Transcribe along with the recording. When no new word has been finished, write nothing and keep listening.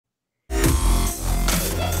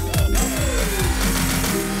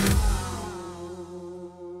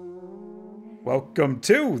Welcome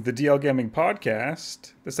to the DL Gaming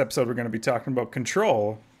Podcast. This episode, we're going to be talking about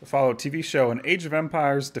Control, the Fallout TV show and Age of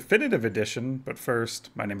Empires Definitive Edition. But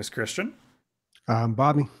first, my name is Christian.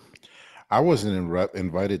 Bobby. I wasn't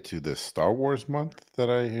invited to the Star Wars month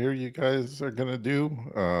that I hear you guys are gonna do.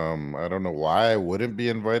 I don't know why I wouldn't be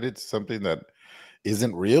invited to something that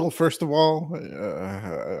isn't real. First of all,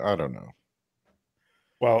 I don't know.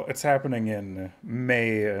 Well, it's happening in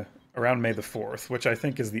May, around May the 4th, which I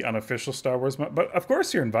think is the unofficial Star Wars month. But of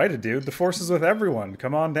course, you're invited, dude. The Force is with everyone.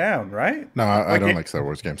 Come on down, right? No, I don't like Star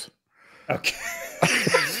Wars games. Okay.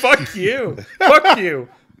 Fuck you. Fuck you.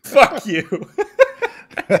 Fuck you.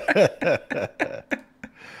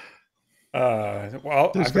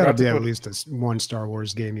 Well, There's got to be at least one Star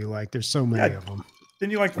Wars game you like. There's so many of them.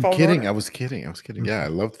 Didn't you like I'm Fallen kidding. Order? I was kidding. Yeah, I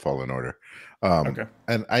loved Fallen Order. Okay.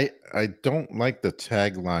 And I don't like the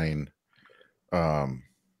tagline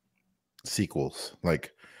sequels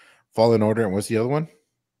like Fallen Order, and what's the other one?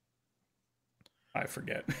 I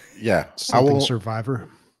forget. Yeah, Something Survivor.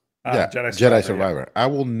 Yeah, Jedi Survivor. Yeah. I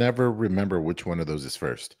will never remember which one of those is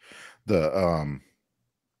first. The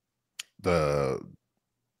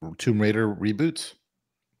Tomb Raider reboots.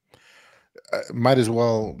 Might as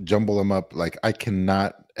well jumble them up. Like, I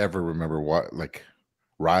cannot ever remember what, like,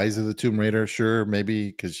 Rise of the Tomb Raider. Sure, maybe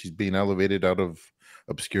because she's being elevated out of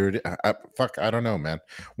obscurity. I don't know, man.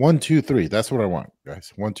 1, 2, 3. That's what I want,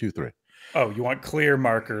 guys. 1, 2, 3. Oh, you want clear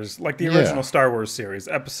markers like the original Star Wars series,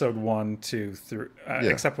 episode 1, 2, 3.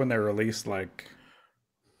 Except when they're released, like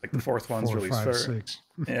the fourth one's 4, released 5, first. 6.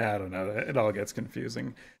 Yeah, I don't know. It all gets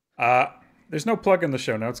confusing. There's no plug in the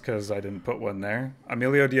show notes because I didn't put one there.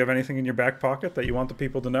 Emilio, do you have anything in your back pocket that you want the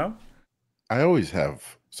people to know? I always have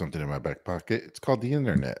something in my back pocket. It's called the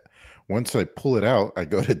internet. Once I pull it out, I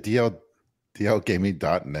go to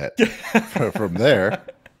dlgaming.net. From there,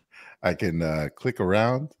 I can click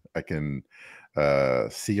around. I can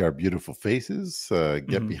see our beautiful faces,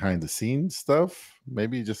 get behind the scenes stuff,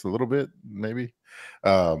 maybe just a little bit, maybe.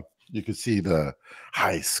 You can see the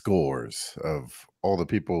high scores of all the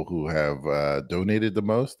people who have donated the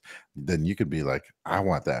most. Then you could be like, I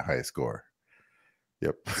want that high score.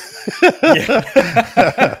 Yep.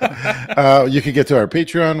 You can get to our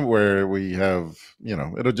Patreon where we have,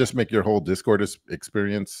 it'll just make your whole Discord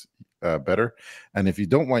experience better. And if you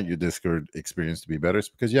don't want your Discord experience to be better, it's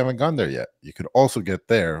because you haven't gone there yet. You could also get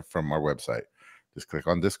there from our website. Just click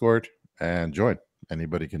on Discord and join.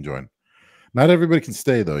 Anybody can join. Not everybody can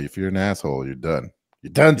stay, though. If you're an asshole, you're done.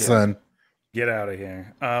 You're done, son. Get out of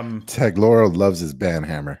here. Tag Laura loves his band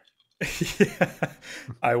hammer. Yeah,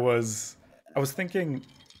 I was thinking,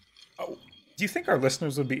 do you think our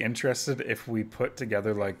listeners would be interested if we put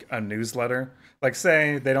together like a newsletter? Like,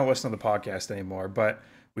 say they don't listen to the podcast anymore, but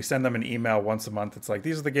we send them an email once a month. It's like,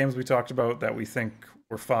 these are the games we talked about that we think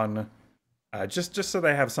were fun. Just so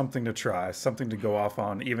they have something to try, something to go off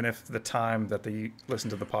on, even if the time that they listen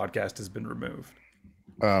to the podcast has been removed.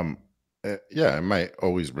 Yeah, it might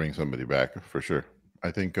always bring somebody back for sure.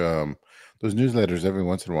 I think those newsletters every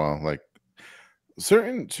once in a while, like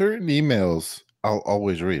certain emails, I'll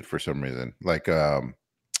always read for some reason. Like,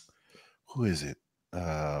 who is it?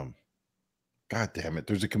 God damn it!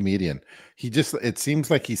 There's a comedian. It seems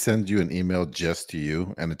like he sends you an email just to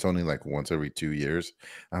you, and it's only like once every 2 years.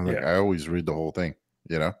 I'm like, I always read the whole thing,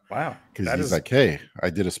 Wow. because he's like, hey, I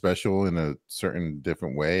did a special in a certain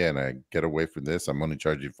different way, and I get away from this. I'm only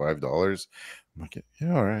charging you $5. I'm like,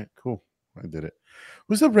 yeah, all right, cool. I did it.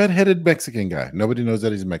 Who's the redheaded Mexican guy? Nobody knows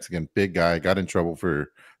that he's Mexican. Big guy, got in trouble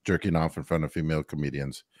for jerking off in front of female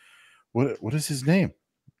comedians. What is his name?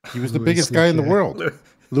 He was the biggest guy in the world.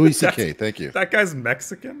 Louis C.K. Thank you. That guy's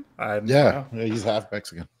Mexican? Yeah, he's half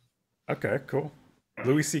Mexican. Okay, cool.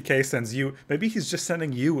 Louis C.K. sends you. Maybe he's just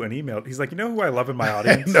sending you an email. He's like, you know who I love in my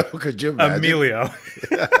audience? No, could you imagine? Emilio.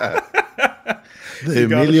 The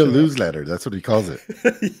Emilio newsletter. That's what he calls it.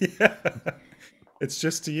 Yeah. It's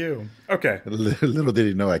just to you. Okay. Little did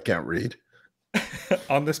he know I can't read.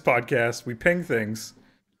 On this podcast, we ping things,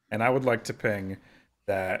 and I would like to ping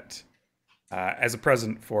that as a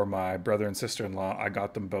present for my brother and sister-in-law, I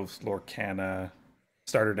got them both Lorcana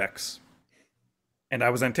starter decks. And I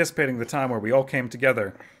was anticipating the time where we all came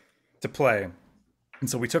together to play. And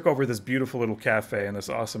so we took over this beautiful little cafe in this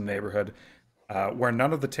awesome neighborhood where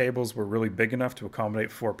none of the tables were really big enough to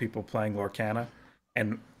accommodate 4 people playing Lorcana.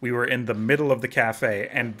 And we were in the middle of the cafe,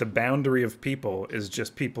 and the boundary of people is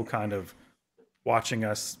just people kind of watching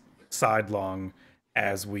us sidelong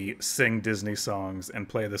as we sing Disney songs and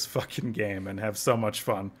play this fucking game and have so much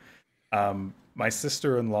fun. My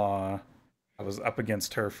sister-in-law, I was up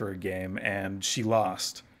against her for a game, and she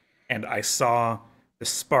lost. And I saw the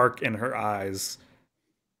spark in her eyes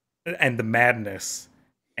and the madness.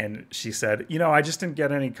 And she said, you know, I just didn't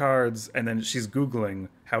get any cards. And then she's Googling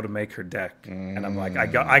how to make her deck. And I'm like, I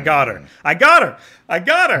got her. I got her. I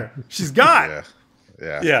got her. She's got.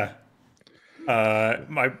 Yeah.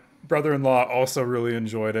 My brother-in-law also really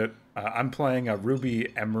enjoyed it. I'm playing a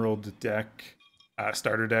Ruby Emerald deck,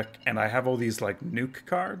 starter deck. And I have all these like nuke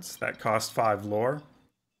cards that cost 5 lore.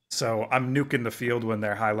 So I'm nuking the field when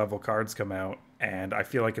their high-level cards come out. And I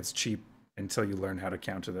feel like it's cheap until you learn how to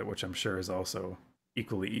counter it, which I'm sure is also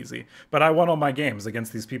equally easy. But I won all my games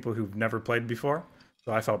against these people who've never played before,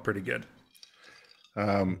 so I felt pretty good.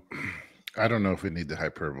 I don't know if we need the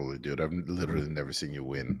hyperbole, dude. I've literally never seen you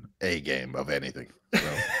win a game of anything. So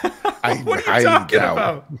What are you talking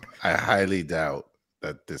about? I highly doubt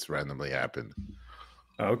that this randomly happened.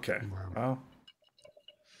 Okay. Well,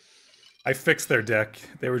 I fixed their deck.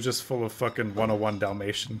 They were just full of fucking 101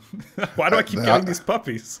 Dalmatian. Why do I keep getting these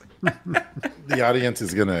puppies? The audience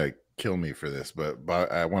is gonna kill me for this, but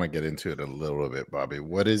I want to get into it a little bit, Bobby.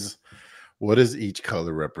 What does each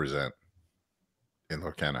color represent in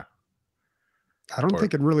Lorcana? I don't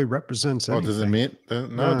think it really represents anything. Oh, does it mean?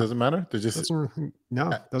 No, it doesn't matter.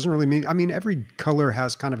 Doesn't really mean. I mean, every color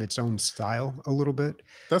has kind of its own style a little bit.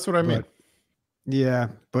 That's what I mean. Yeah,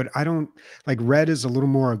 but I don't like red is a little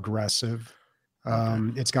more aggressive.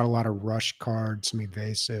 It's got a lot of rush cards, some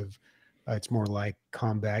evasive. It's more like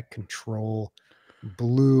combat control.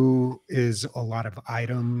 Blue is a lot of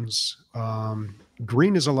items.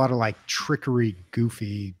 Green is a lot of like trickery,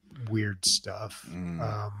 goofy, weird stuff.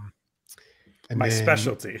 And my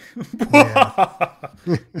specialty.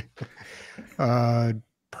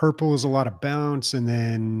 Purple is a lot of bounce, and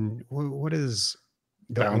then what is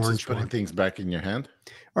the bounce? Orange Is putting things back in your hand,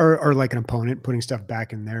 or like an opponent putting stuff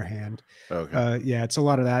back in their hand. Okay. Yeah, it's a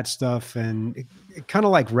lot of that stuff, and it kind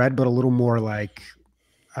of like red, but a little more like,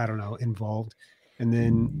 I don't know, involved. And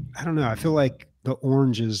then I don't know. I feel like the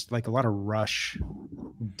orange is like a lot of rush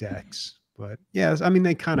decks. But yeah, I mean,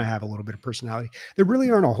 they kind of have a little bit of personality. There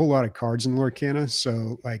really aren't a whole lot of cards in Lorcana,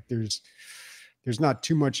 so like there's not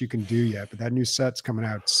too much you can do yet. But that new set's coming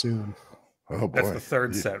out soon. Oh boy, that's the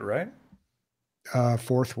third set, right?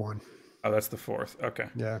 Fourth one. Oh, that's the fourth. Okay.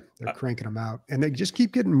 Yeah, they're cranking them out, and they just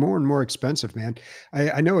keep getting more and more expensive, man.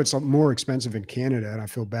 I know it's more expensive in Canada, and I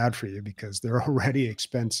feel bad for you because they're already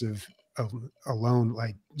expensive alone,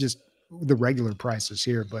 like just the regular prices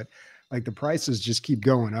here. But like the prices just keep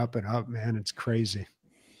going up and up, man. It's crazy.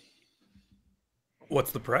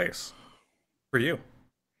 What's the price for you?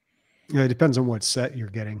 Yeah, it depends on what set you're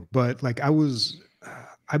getting. But like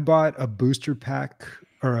I bought a booster pack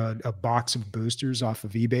or a box of boosters off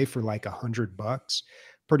of eBay for like $100,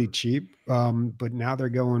 pretty cheap. But now they're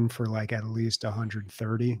going for like at least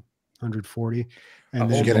 130, 140. And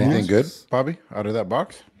did you get anything good, Bobby, out of that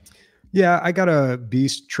box? Yeah, I got a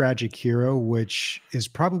Beast Tragic Hero, which is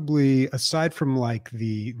probably, aside from like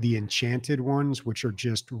the enchanted ones, which are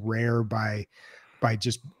just rare by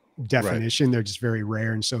just definition, right. They're just very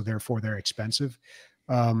rare, and so therefore they're expensive.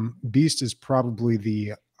 Beast is probably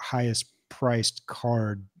the highest priced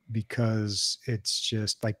card because it's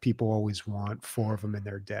just like people always want 4 of them in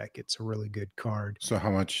their deck. It's a really good card. So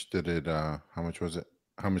how much did it? How much was it?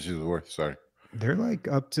 How much is it worth? Sorry. They're like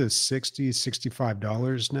up to $60,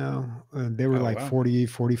 $65 now. They were like 40,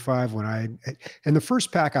 45 when and the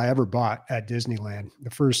first pack I ever bought at Disneyland, the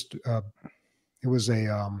first, it was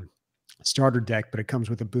a starter deck, but it comes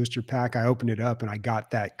with a booster pack. I opened it up and I got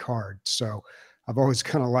that card. So I've always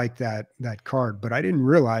kind of liked that card, but I didn't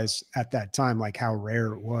realize at that time, like how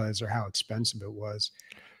rare it was or how expensive it was.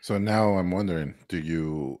 So now I'm wondering, do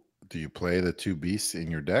you play the 2 beasts in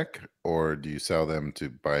your deck, or do you sell them to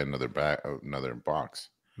buy another box?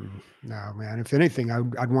 No, man. If anything,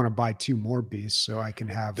 I'd want to buy 2 more beasts so I can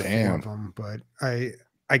have 4 of them. But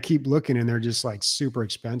I keep looking and they're just like super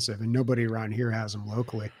expensive, and nobody around here has them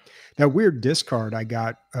locally. That weird discard I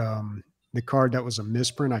got, the card that was a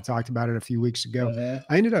misprint, I talked about it a few weeks ago.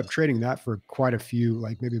 I ended up trading that for quite a few,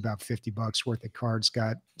 like maybe about $50 worth of cards.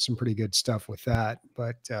 Got some pretty good stuff with that,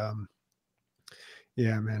 but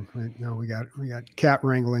yeah, man. No, we got cat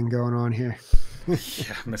wrangling going on here.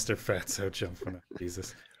 Yeah, Mr. Fatso jumping up.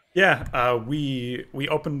 Jesus. Yeah, we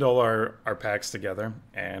opened all our packs together,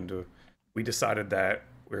 and we decided that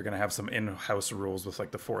we were going to have some in-house rules with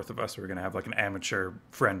like the 4th of us. We were going to have like an amateur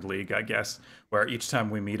friend league, I guess, where each time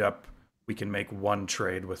we meet up, we can make 1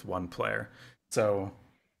 trade with 1 player. So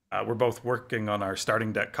we're both working on our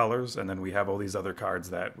starting deck colors, and then we have all these other cards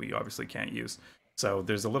that we obviously can't use. So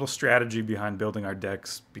there's a little strategy behind building our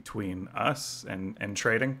decks between us and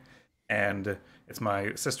trading. And it's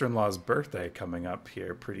my sister-in-law's birthday coming up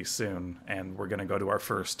here pretty soon, and we're gonna go to our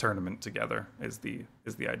first tournament together. Is the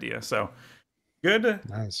idea? So good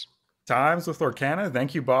Nice. times with Lorcana.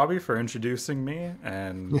 Thank you, Bobby, for introducing me.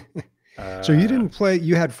 And So you didn't play.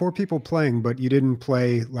 You had 4 people playing, but you didn't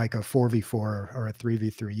play like a 4v4 or a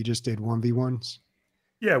 3v3. You just did 1v1s.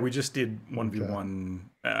 yeah, we just did 1v1.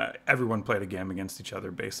 Everyone played a game against each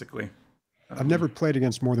other, basically. I've never played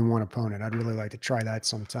against more than one opponent. I'd really like to try that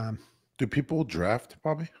sometime. Do people draft,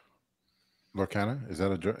 Bobby? Lorcana? Is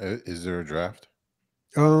there a draft?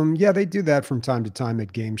 Yeah, they do that from time to time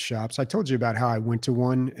at game shops. I told you about how I went to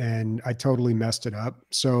one and I totally messed it up.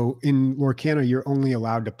 So in Lorcana, you're only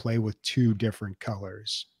allowed to play with 2 different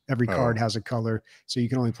colors. Every card has a color, so you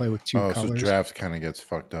can only play with 2 colors. So draft kind of gets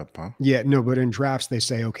fucked up, huh? Yeah, no, but in drafts they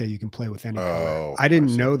say, okay, you can play with any color. I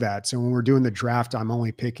didn't know that. So when we're doing the draft, I'm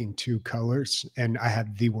only picking 2 colors, and I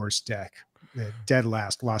had the worst deck. Dead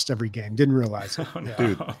last, lost every game. Didn't realize it. Oh, no.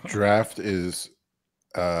 Dude, draft is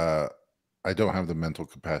I don't have the mental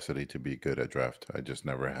capacity to be good at draft. I just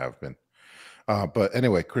never have been. But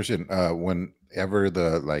anyway, Christian, whenever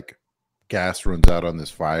the gas runs out on this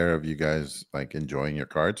fire of you guys like enjoying your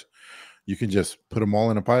cards, you can just put them all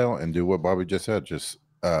in a pile and do what Bobby just said. Just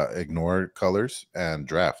ignore colors and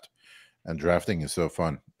draft. And drafting is so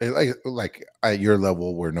fun. Like at your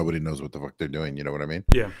level where nobody knows what the fuck they're doing. You know what I mean?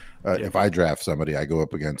 Yeah. If I draft somebody, I go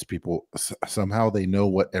up against people. Somehow they know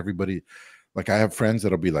what everybody. Like I have friends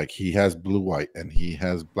that'll be like, he has blue, white, and he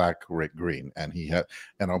has black, red, green, and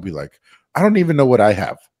and I'll be like, I don't even know what I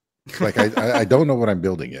have. Like I don't know what I'm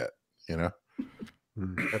building yet. You know.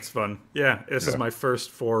 That's fun. Yeah, this is my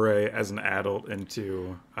first foray as an adult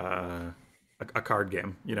into a card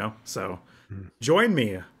game. You know, so join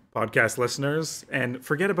me, podcast listeners, and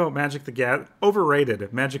forget about Magic the Gathering.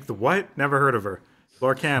 Overrated. Magic the what? Never heard of her.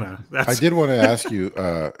 Lorcana. I did want to ask you,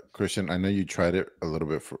 Christian. I know you tried it a little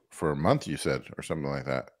bit for a month. You said, or something like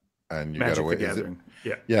that, and you got away. Magic the Gathering.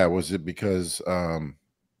 Yeah. Was it because?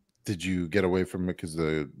 Did you get away from it because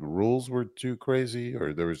the rules were too crazy,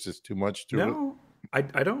 or there was just too much to it? No, I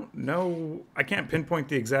don't know. I can't pinpoint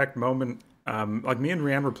the exact moment. Like me and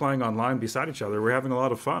Rianne were playing online beside each other. We're having a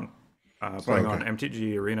lot of fun playing on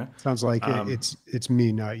MTG Arena. Sounds like it's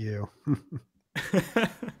me, not you.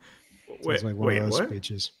 Wait, like one of those what?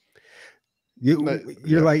 speeches.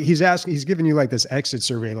 You're like, he's giving you like this exit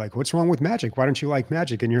survey, like, what's wrong with Magic? Why don't you like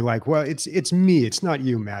Magic? And you're like, well, it's me. It's not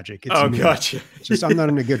you, Magic. It's me. Gotcha. Just I'm not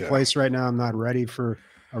in a good place right now. I'm not ready for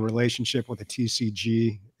a relationship with a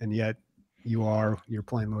TCG, and yet you're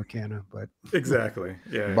playing Lorcana. But exactly.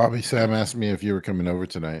 Yeah. Bobby Sam asked me if you were coming over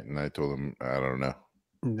tonight, and I told him I don't know.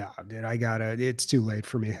 No, dude, it's too late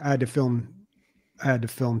for me. I had to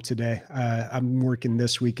film today. I'm working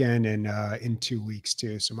this weekend and in 2 weeks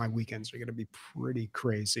too. So my weekends are going to be pretty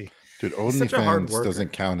crazy. Dude, OnlyFans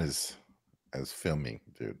doesn't count as filming,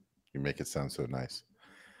 dude. You make it sound so nice.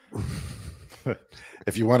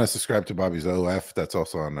 If you want to subscribe to Bobby's OF, that's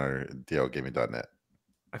also on our dlgaming.net.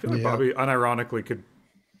 I feel like Bobby unironically could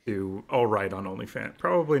do all right on OnlyFans.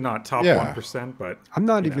 Probably not top 1%, but I'm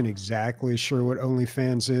not even exactly sure what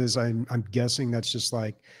OnlyFans is. I'm guessing that's just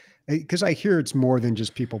like, because I hear it's more than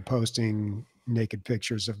just people posting naked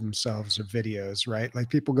pictures of themselves or videos, right? Like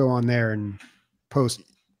people go on there and post.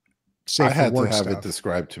 I had to have it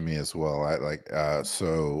described to me as well.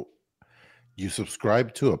 So you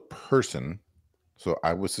subscribe to a person. So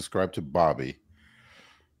I would subscribe to Bobby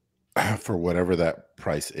for whatever that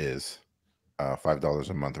price is, $5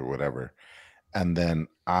 a month or whatever. And then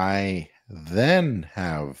I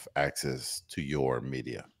have access to your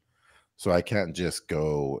media. So I can't just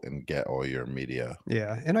go and get all your media.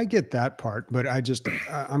 Yeah, and I get that part, but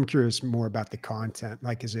I'm curious more about the content.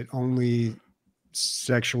 Like, is it only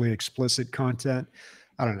sexually explicit content?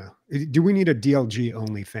 I don't know. Do we need a DLG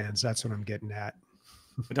OnlyFans? That's what I'm getting at.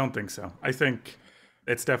 I don't think so. I think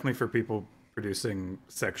it's definitely for people producing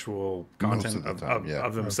sexual content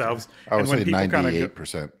of themselves. Okay. I would say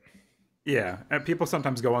 98%. Yeah, and people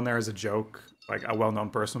sometimes go on there as a joke. Like a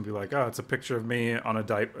well-known person will be like, "Oh, it's a picture of me on a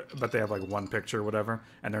diaper," but they have like one picture or whatever,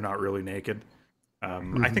 and they're not really naked.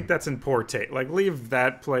 I think that's in poor taste. Like, leave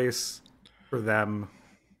that place for them.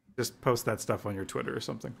 Just post that stuff on your Twitter or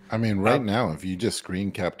something. I mean, right now, if you just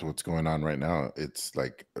screen capped what's going on right now, it's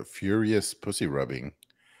like a furious pussy rubbing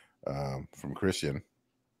from Christian.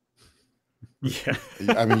 Yeah,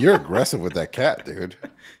 I mean, you're aggressive with that cat, dude.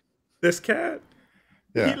 This cat.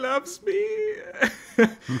 Yeah. He loves me.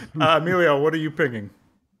 Emilio, what are you pinging?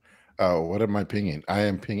 What am I pinging? I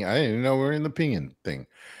am pinging. I didn't even know we're in the pinging thing.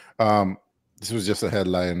 This was just a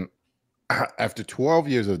headline. After 12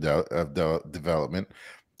 years of development,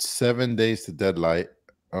 7 days to deadline.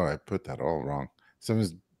 Oh, I put that all wrong.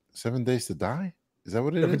 Seven Days to Die? Is that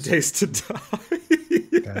what it 7 is? Days to Die.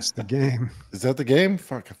 That's the game. Is that the game?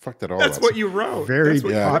 Fuck, I fucked it all That's up. what you wrote. Very That's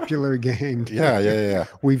what Yeah. popular game. Yeah.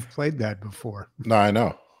 We've played that before. No, I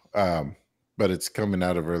know. But it's coming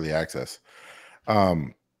out of early access. I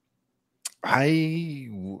mean,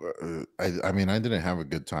 I didn't have a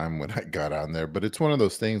good time when I got on there, but it's one of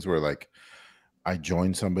those things where like I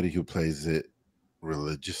joined somebody who plays it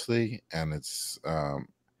religiously, and it's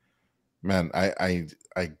man, I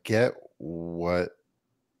get what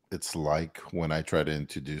it's like when I try to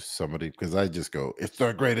introduce somebody, because I just go, it's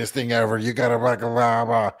the greatest thing ever. You gotta blah, blah,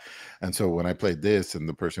 blah. And so when I played this and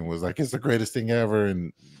the person was like, it's the greatest thing ever,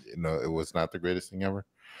 and you know, it was not the greatest thing ever.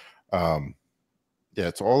 Yeah,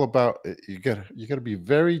 it's all about you gotta be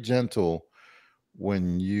very gentle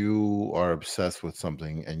when you are obsessed with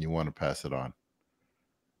something and you want to pass it on.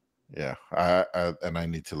 Yeah, I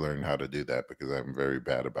need to learn how to do that because I'm very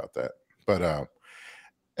bad about that. But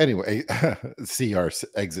anyway, see our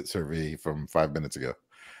exit survey from 5 minutes ago.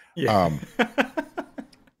 Yeah.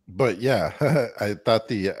 But yeah, I thought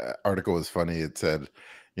the article was funny. It said,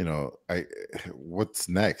 you know, what's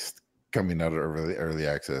next coming out of early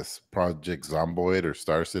access? Project Zomboid or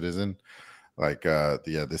Star Citizen? Like, yeah,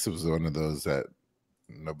 this was one of those that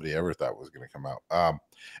nobody ever thought was going to come out.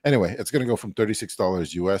 Anyway, it's going to go from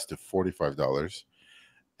 $36 US to $45,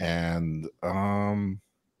 and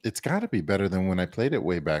it's got to be better than when I played it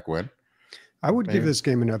way back when. I would give this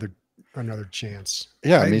game another chance.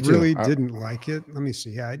 Yeah, me too. I really didn't like it. Let me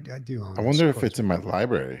see. Yeah, I do own I wonder if it's in my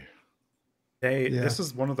library. This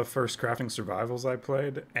is one of the first crafting survivals I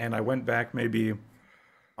played, and I went back maybe,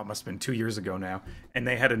 must have been 2 years ago now, and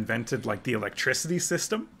they had invented like the electricity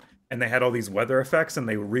system, and they had all these weather effects, and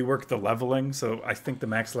they reworked the leveling. So I think the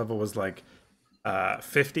max level was like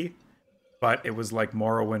 50, but it was like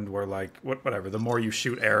Morrowind, where like whatever, the more you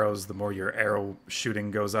shoot arrows, the more your arrow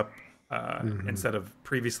shooting goes up. Instead of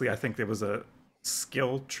previously, I think there was a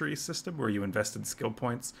skill tree system where you invested skill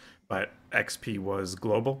points, but XP was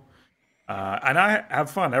global. And I have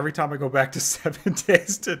fun every time I go back to 7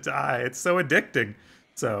 Days to Die. It's so addicting.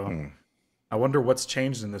 So I wonder what's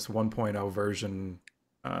changed in this 1.0 version.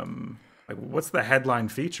 Like, what's the headline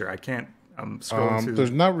feature? I can't. I'm scrolling through.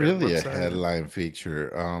 There's not really a headline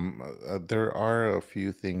feature. There are a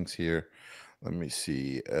few things here. Let me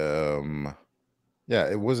see. Yeah,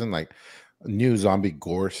 it wasn't like a new zombie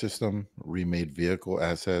gore system, remade vehicle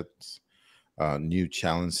assets, new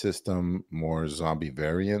challenge system, more zombie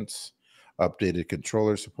variants, updated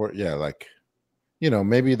controller support. Yeah, like, you know,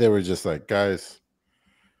 maybe they were just like, guys,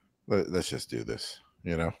 let's just do this.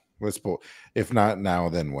 You know, let's pull. If not now,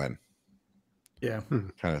 then when? Yeah,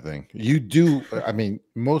 kind of thing. You do. I mean,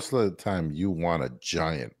 most of the time, you want a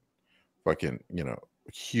giant, fucking, you know,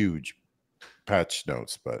 huge patch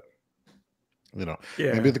notes, but you know,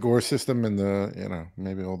 maybe the gore system and the, you know,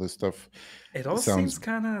 maybe all this stuff. It all seems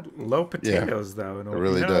kind of low potatoes, though. It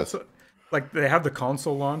really does. Like, they have the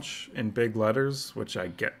console launch in big letters, which I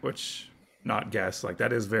get, not guess. Like,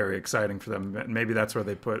 that is very exciting for them. Maybe that's where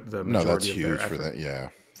they put the majority that's of huge their effort. For that. Yeah,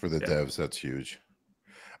 for the devs, that's huge.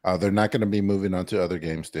 They're not going to be moving on to other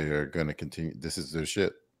games. They are going to continue. This is their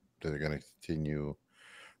shit. They're going to continue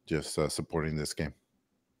just supporting this game.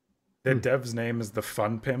 The dev's name is the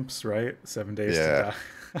Fun Pimps, right? 7 Days to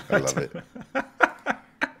Die. I love it.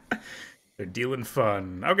 They're dealing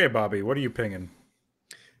fun. Okay, Bobby, what are you pinging?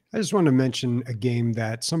 I just wanted to mention a game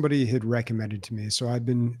that somebody had recommended to me. So I've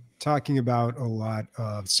been talking about a lot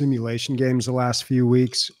of simulation games the last few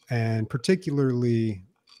weeks, and particularly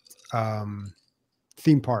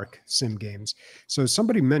theme park sim games. So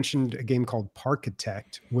somebody mentioned a game called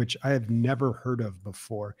Parkitect, which I have never heard of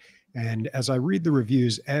before. And as I read the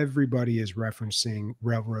reviews, everybody is referencing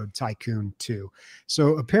Railroad Tycoon 2.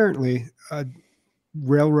 So apparently,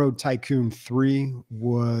 Railroad Tycoon 3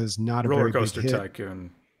 was not a very big hit. Roller Coaster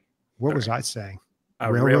Tycoon. What was I saying?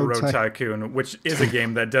 Railroad Tycoon, which is a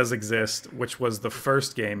game that does exist, which was the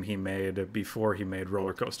first game he made before he made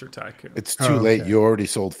Roller Coaster Tycoon. It's too late. You already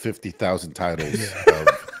sold 50,000 titles.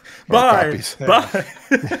 Bye.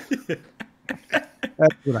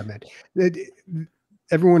 That's what I meant.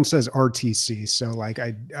 Everyone says RTC, so like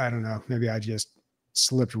I don't know, maybe I just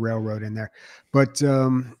slipped Railroad in there. But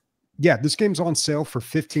yeah, this game's on sale for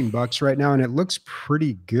 $15 right now, and it looks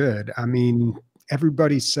pretty good. I mean,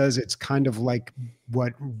 everybody says it's kind of like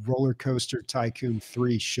what Roller Coaster Tycoon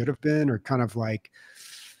 3 should have been, or kind of like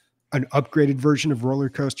an upgraded version of Roller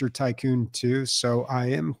Coaster Tycoon 2. So I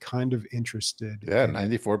am kind of interested. Yeah,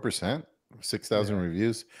 94%, 6,000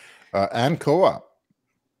 reviews, and co-op.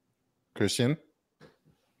 Christian?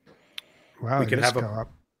 Wow, we could have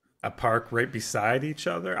co-op. a park right beside each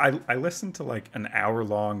other. I listened to like an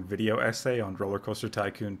hour-long video essay on Roller Coaster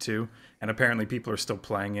Tycoon 2, and apparently people are still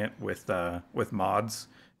playing it with mods.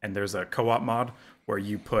 And there's a co-op mod where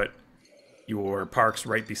you put your parks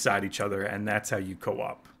right beside each other, and that's how you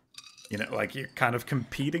co-op. You know, like you're kind of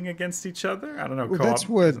competing against each other. I don't know. Well, Co-op that's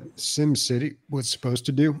what SimCity was supposed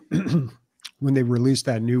to do when they released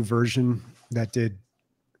that new version. It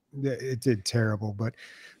did terrible, but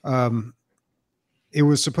it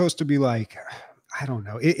was supposed to be like, I don't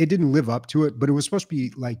know. It didn't live up to it, but it was supposed to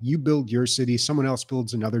be like you build your city, someone else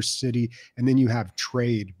builds another city, and then you have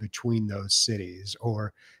trade between those cities,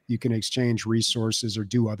 or you can exchange resources or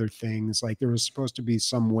do other things. Like there was supposed to be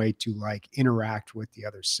some way to like interact with the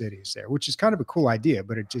other cities there, which is kind of a cool idea,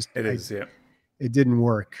 but it is, yeah. It didn't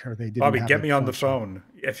work, or they didn't. Bobby, have get me on the function.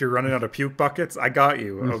 phone. If you're running out of puke buckets, I got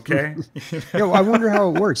you. Okay. Yeah, I wonder how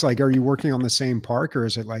it works. Like, are you working on the same park, or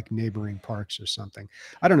is it like neighboring parks or something?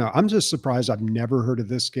 I don't know. I'm just surprised. I've never heard of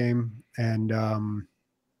this game. And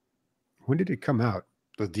when did it come out?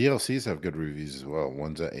 The DLCs have good reviews as well.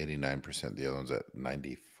 One's at 89%, the other one's at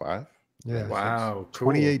 95. Yeah. Wow.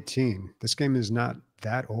 Cool. 2018. This game is not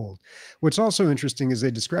that old. What's also interesting is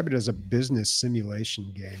they describe it as a business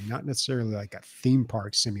simulation game, not necessarily like a theme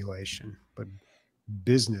park simulation, but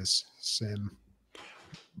business sim.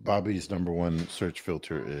 Bobby's #1 search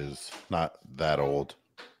filter is not that old.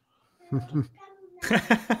 Okay,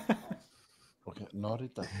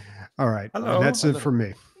 all right. Hello. That's it for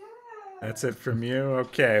me. That's it from you.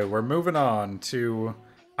 Okay, we're moving on to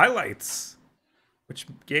highlights. Which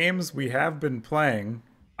games we have been playing.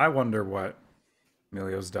 I wonder what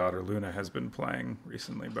Emilio's daughter Luna has been playing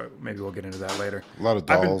recently, but maybe we'll get into that later. A lot of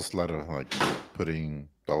dolls, a lot of like putting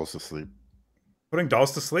dolls to sleep. Putting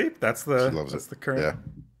dolls to sleep? That's the current. Yeah.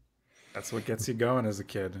 That's what gets you going as a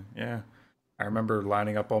kid. Yeah. I remember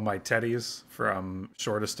lining up all my teddies from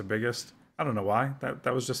shortest to biggest. I don't know why.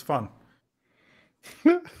 That was just fun.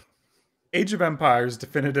 Age of Empires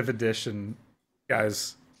Definitive Edition.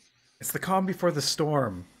 Guys, it's the calm before the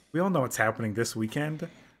storm. We all know what's happening this weekend.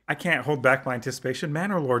 I can't hold back my anticipation.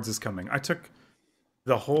 Manor Lords is coming. I took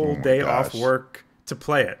the whole day off work to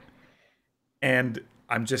play it. And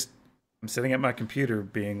I'm sitting at my computer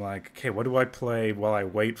being like, okay, what do I play while I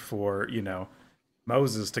wait for,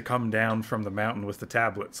 Moses to come down from the mountain with the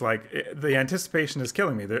tablets? Like, the anticipation is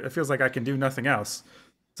killing me. It feels like I can do nothing else.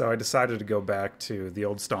 So I decided to go back to the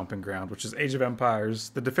old stomping ground, which is Age of Empires,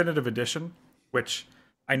 the Definitive Edition, which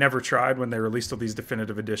I never tried when they released all these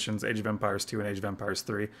definitive editions, Age of Empires 2 and Age of Empires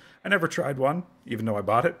 3. I never tried one, even though I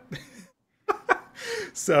bought it.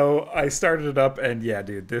 So I started it up, and yeah,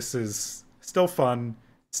 dude, this is still fun,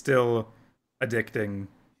 still addicting.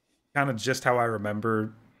 Kind of just how I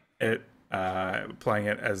remember it, playing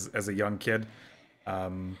it as a young kid.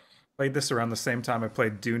 Played this around the same time I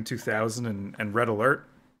played Dune 2000 and Red Alert.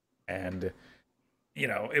 And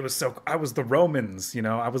it was I was the Romans,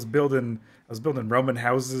 I was building Roman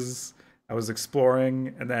houses. I was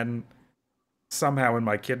exploring, and then somehow in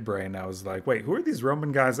my kid brain, I was like, wait, who are these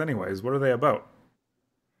Roman guys anyways? What are they about?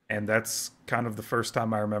 And that's kind of the first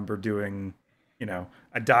time I remember doing,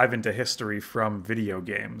 a dive into history from video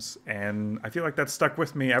games. And I feel like that's stuck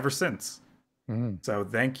with me ever since. Mm. So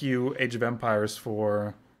thank you, Age of Empires,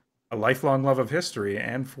 for a lifelong love of history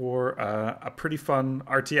and for a pretty fun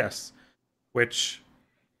RTS, which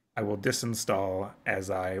I will disinstall as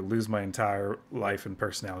I lose my entire life and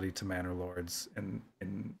personality to Manor Lords in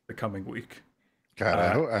the coming week. God,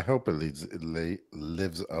 I hope it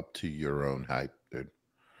lives up to your own hype, dude.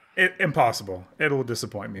 Impossible. It'll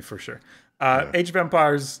disappoint me for sure. Age of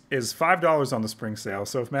Empires is $5 on the spring sale,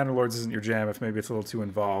 so if Manor Lords isn't your jam, if maybe it's a little too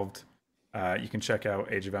involved, you can check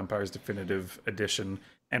out Age of Empires Definitive Edition.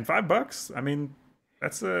 And $5, I mean,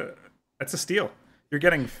 that's a steal. You're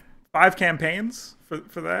getting 5 campaigns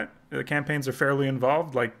for that. The campaigns are fairly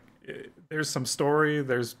involved. Like, there's some story,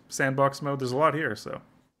 there's sandbox mode, there's a lot here. So,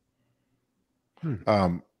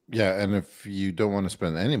 yeah, and if you don't want to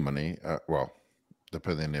spend any money, well,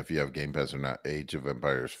 depending if you have Game Pass or not, Age of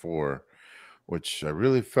Empires 4, which I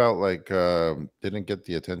really felt like didn't get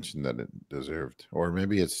the attention that it deserved, or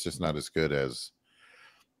maybe it's just not as good as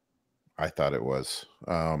I thought it was.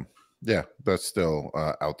 Yeah, that's still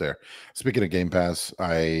out there. Speaking of Game Pass,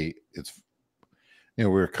 we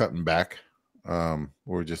were cutting back.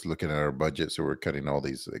 We're just looking at our budget, so we're cutting all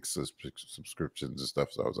these subscriptions and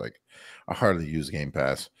stuff. So I was like, I hardly use Game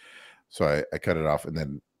Pass, so I cut it off. And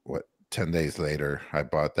then 10 days later, I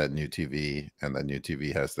bought that new TV, and that new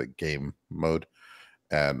TV has the game mode,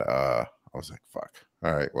 and I was like, fuck.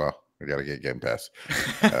 All right, well, I gotta get Game Pass.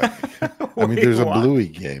 I mean, there's a Bluey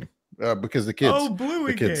game. because the Oh, kids,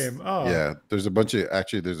 Bluey game. Oh, yeah. There's a bunch of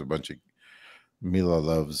Mila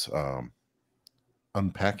loves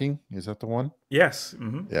Unpacking. Is that the one? yes.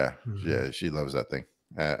 Yeah, Mhm. yeah. She loves that thing,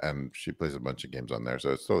 and she plays a bunch of games on there,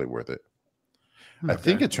 so it's totally worth it. I Hmm.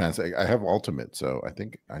 think Okay. I have Ultimate, so I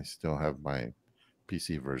think I still have my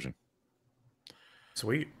PC version.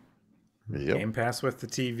 Sweet. Yep. Game Pass with the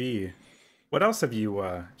TV. What else have you,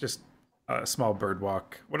 just a small bird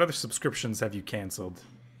walk? What other subscriptions have you canceled?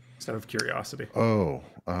 Just out of curiosity. Oh,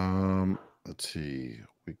 let's see.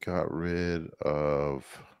 We got rid of.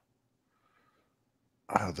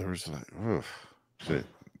 There was like, shit.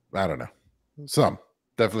 I don't know. Some,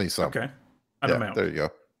 definitely some. Okay. An Yeah, there amount. you go.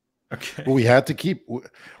 Okay. But we had to keep.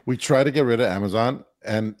 We try to get rid of Amazon,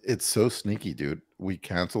 and it's so sneaky, dude. We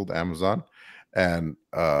canceled Amazon, and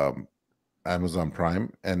Amazon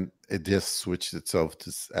Prime, and it just switched itself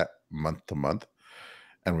month to month,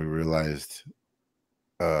 and we realized,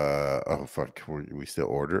 oh fuck, we still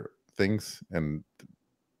order things, and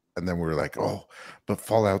then we were like, oh, but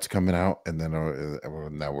Fallout's coming out, and then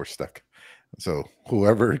now we're stuck. So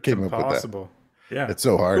whoever It's came up with that, impossible. Yeah. it's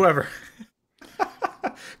so hard. Whoever.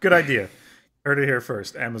 Good idea. Heard it here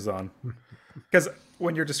first. Amazon. Because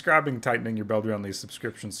when you're describing tightening your belt around these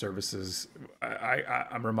subscription services,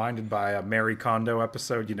 I'm reminded by a Mary Kondo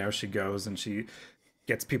episode. You know, she goes and she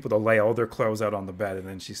gets people to lay all their clothes out on the bed, and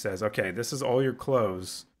then she says, "Okay, this is all your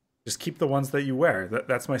clothes. Just keep the ones that you wear.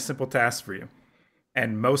 That's my simple task for you."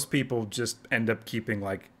 And most people just end up keeping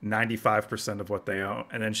like 95% of what they own.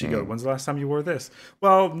 And then she goes, "When's the last time you wore this?"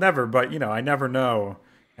 Well, never, but I never know.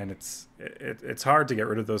 And it's hard to get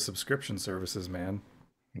rid of those subscription services, man.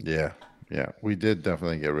 Yeah, yeah, we did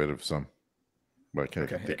definitely get rid of some, but I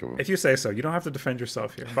can't Okay, think of them. if you say so, you don't have to defend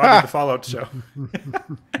yourself here. Bobby, the Fallout show.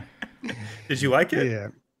 Did you like it?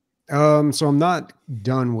 Yeah. So I'm not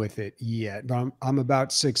done with it yet, but I'm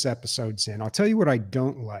about 6 episodes in. I'll tell you what I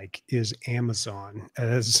don't like is Amazon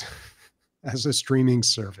as a streaming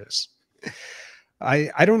service.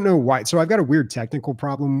 I don't know why. So I've got a weird technical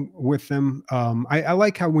problem with them. I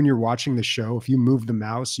like how when you're watching the show, if you move the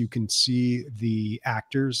mouse, you can see the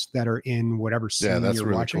actors that are in whatever Yeah, scene that's you're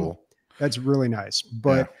really watching. cool. That's really nice. Yeah.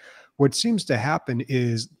 But what seems to happen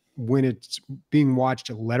is when it's being watched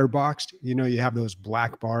letterboxed, you have those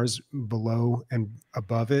black bars below and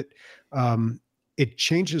above it. It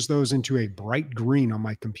changes those into a bright green on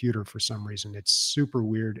my computer for some reason. It's super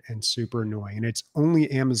weird and super annoying. And it's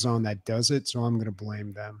only Amazon that does it. So I'm going to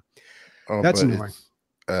blame them. Oh, That's but annoying. it's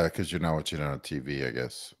because you're not watching it on TV, I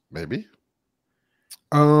guess. Maybe.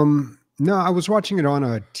 No, I was watching it on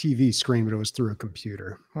a TV screen, but it was through a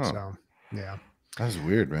computer. Huh. So yeah. That's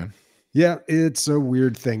weird, man. Yeah, it's a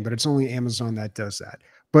weird thing, but it's only Amazon that does that.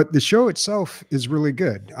 But the show itself is really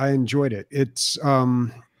good. I enjoyed it. It's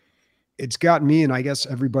got me and I guess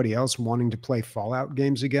everybody else wanting to play Fallout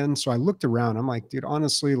games again. So I looked around. I'm like, dude,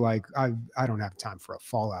 honestly, like I don't have time for a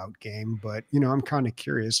Fallout game, but I'm kind of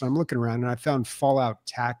curious. I'm looking around and I found Fallout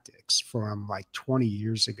Tactics from like 20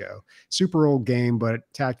 years ago. Super old game, but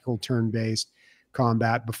tactical turn-based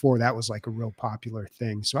combat. Before that was like a real popular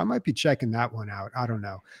thing. So I might be checking that one out. I don't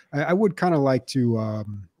know. I would kind of like to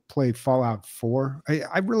play Fallout 4.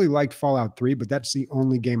 I really liked Fallout 3, but that's the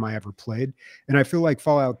only game I ever played. And I feel like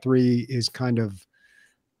Fallout 3 is kind of,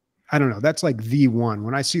 I don't know, that's like the one.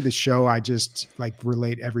 When I see the show, I just like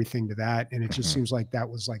relate everything to that. And it just seems like that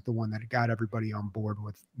was like the one that got everybody on board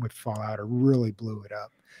with Fallout or really blew it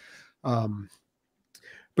up.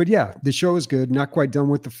 But yeah, the show is good. Not quite done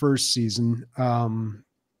with the first season.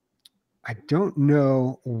 I don't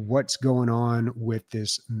know what's going on with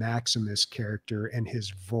this Maximus character and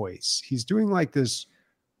his voice. He's doing like this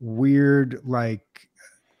weird, like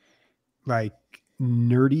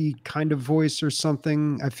nerdy kind of voice or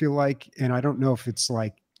something, I feel like. And I don't know if it's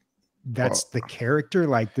like that's the character.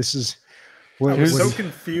 Like this is I was so what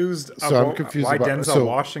confused So I'm about confused why about- Denzel so-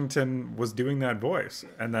 Washington was doing that voice.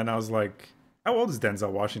 And then I was like, how old is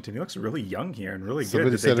Denzel Washington? He looks really young here and really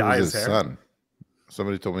Somebody good. Did they said it dye was his his hair? son.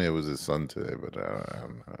 Somebody told me it was his son today, but I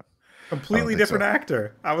don't know. Completely think different so.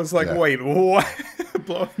 actor. I was like, Yeah. wait, what?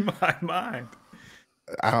 Blowing my mind.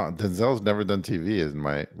 Denzel's never done TV, is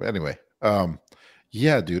my anyway.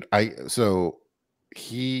 Yeah, dude. I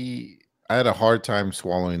had a hard time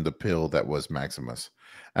swallowing the pill that was Maximus,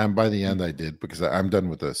 and by the end I did because I'm done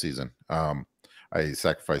with the season. I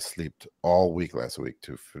sacrificed sleep all week last week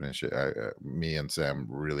to finish it. Me and Sam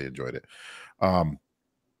really enjoyed it.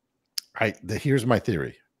 Here's my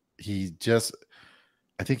theory.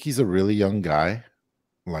 I think he's a really young guy,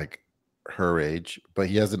 like her age, but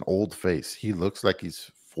he has an old face. He looks like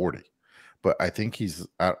he's 40, but I think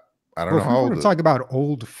I I don't Well, know if we how want old. to talk about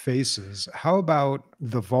old faces, how about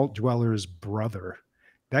the Vault Dweller's brother?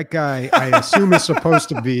 That guy, I assume, is supposed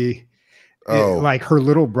to be Oh, like her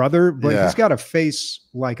little brother, but he's yeah, got a face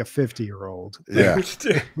like a 50-year-old. yeah,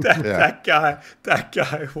 Dude, yeah. that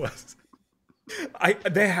guy was.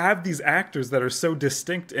 They have these actors that are so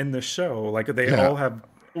distinct in the show, like they Yeah. all have,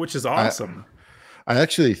 which is I awesome. I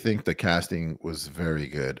actually think the casting was very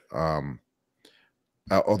good.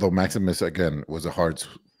 Although Maximus again was a hard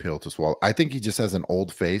pill to swallow. I think he just has an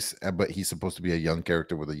old face, but he's supposed to be a young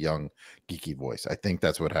character with a young geeky voice. I think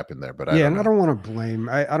that's what happened there, but I Yeah, don't and I know. don't want to blame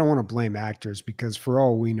I don't want to blame actors because for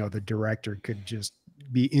all we know, the director could just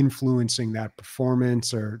be influencing that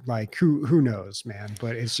performance or like who knows, man.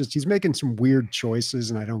 But it's just he's making some weird choices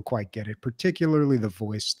and I don't quite get it, particularly the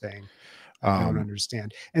voice thing. I don't Um,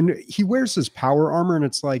 understand. And he wears his power armor, and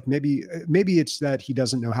it's like maybe it's that he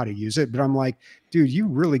doesn't know how to use it. But I'm like, dude, you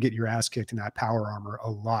really get your ass kicked in that power armor a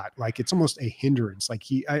lot. Like it's almost a hindrance. Like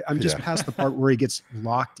I'm just yeah. past the part where he gets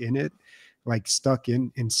locked in it, like stuck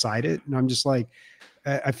inside it, and I'm just like,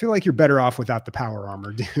 I feel like you're better off without the power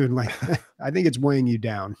armor, dude. Like I think it's weighing you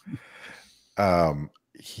down.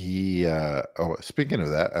 He oh, speaking of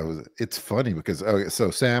that, it's funny because so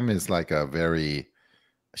Sam is like a very,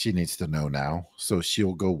 she needs to know now. So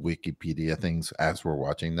she'll go Wikipedia things as we're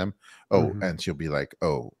watching them. Oh, Mhm. and she'll be like,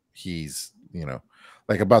 oh, he's,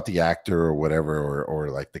 like about the actor or whatever, or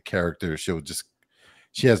like the character.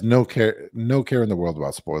 She has no care in the world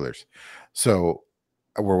about spoilers. So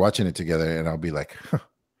we're watching it together and I'll be like, huh.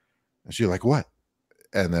 And she's like, what?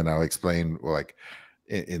 And then I'll explain, well, like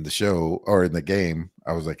in the show or in the game,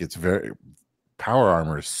 I was like, it's very, power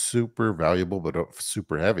armor is super valuable, but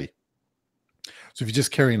super heavy. So if you're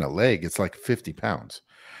just carrying a leg, it's like 50 pounds.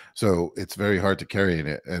 So it's very hard to carry in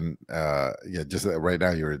it. And yeah, just right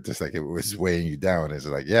now you're just like, it was weighing you down. It's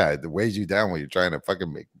like, yeah, it weighs you down when you're trying to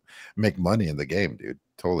fucking make money in the game, dude.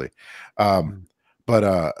 Totally. Mhm.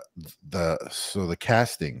 But the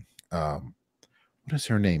casting, what is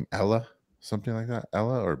her name? Ella? Something like that.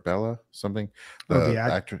 Ella or Bella, something. Oh, The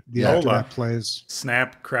actor. the Yeah. actor Ola. that plays.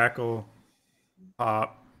 Snap, crackle,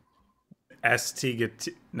 pop, ST get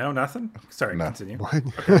no nothing. Sorry, No. continue. What?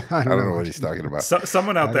 I don't know what he's talking about.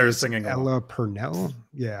 Someone out That there is is singing along. Ella Purnell.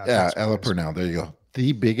 Yeah, Yeah, that's Ella what it is. Purnell. There you go.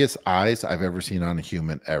 The biggest eyes I've ever seen on a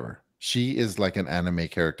human ever. She is like an anime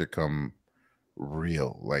character come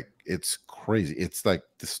real. Like it's crazy. It's like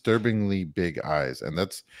disturbingly big eyes. And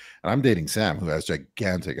I'm dating Sam who has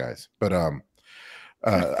gigantic eyes. But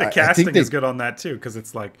The I casting think is good on that too, because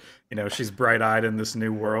it's like, she's bright eyed in this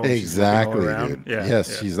new world. She's looking all exactly, around. dude. Yeah. Yes,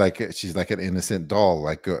 Yeah. she's like an innocent doll,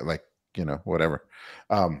 like whatever.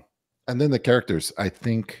 And then the characters, I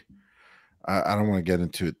think I don't want to get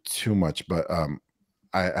into it too much, but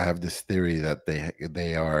I have this theory that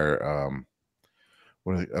they are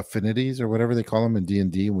what are they, affinities or whatever they call them in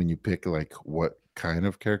D&D when you pick like what kind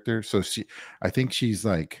of character. So I think she's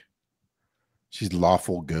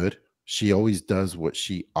lawful good. She always does what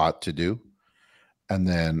she ought to do, and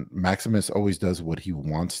then Maximus always does what he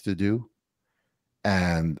wants to do,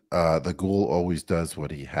 and the ghoul always does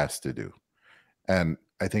what he has to do. And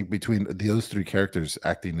I think between those three characters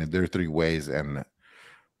acting in their three ways and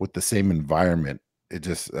with the same environment, it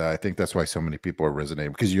just I think that's why so many people are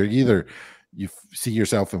resonating, because you see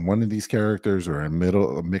yourself in one of these characters or in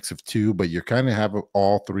a mix of two, but you kind of have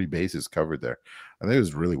all three bases covered there. I think it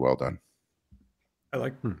was really well done. I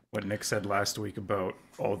like what Nick said last week about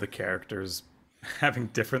all the characters having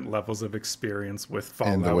different levels of experience with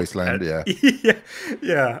Fallout. In the Wasteland, yeah.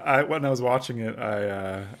 Yeah. When I was watching it,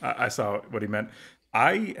 I saw what he meant.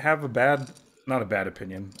 I have not a bad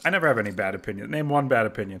opinion. I never have any bad opinion. Name one bad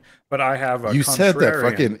opinion. But I have a You said that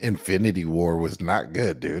contrarian. fucking Infinity War was not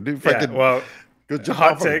good, dude. Yeah, well, good job.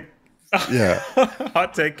 hot take. Yeah.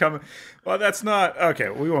 Hot take coming. Well, that's not okay.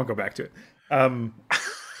 We won't go back to it.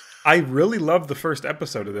 I really loved the first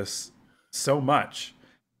episode of this so much.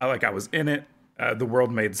 I was in it. The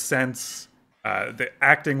world made sense. The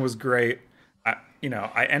acting was great.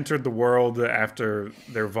 I entered the world after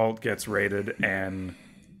their vault gets raided, and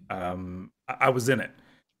I was in it.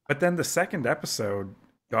 But then the second episode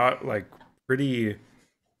got like pretty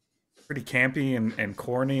campy and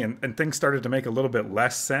corny, and things started to make a little bit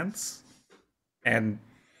less sense. And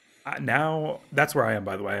now that's where I am,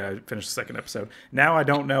 by the way. I finished the second episode. Now I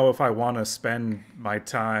don't know if I want to spend my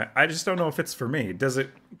time. I just don't know if it's for me. Does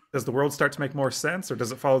the world start to make more sense, or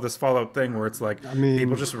does it follow this Fallout thing where it's like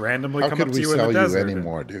people just randomly come up to you in the desert? How can we sell you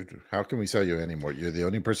anymore, dude? How can we sell you anymore? You're the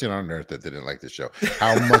only person on earth that didn't like the show.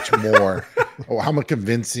 How much more? How much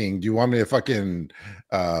convincing? Do you want me to fucking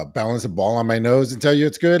balance a ball on my nose and tell you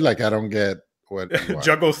it's good? Like, I don't get What you watch?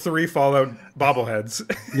 Juggle 3 Fallout bobbleheads.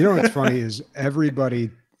 You know what's funny is everybody,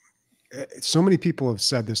 so many people have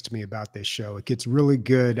said this to me about this show. It gets really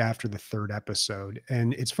good after the 3rd episode.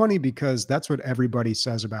 And it's funny because that's what everybody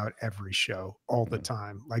says about every show all the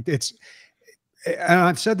time. Like and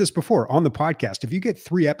I've said this before on the podcast, if you get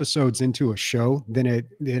 3 episodes into a show, then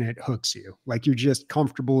it hooks you. Like you're just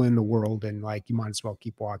comfortable in the world and like you might as well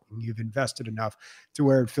keep walking. You've invested enough to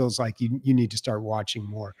where it feels like you need to start watching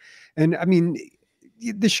more. And I mean,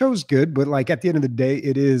 the show's good, but like at the end of the day,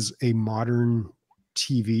 it is a modern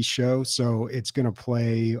TV show. So it's going to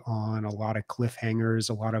play on a lot of cliffhangers,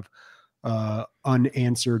 a lot of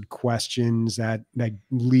unanswered questions that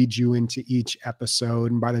lead you into each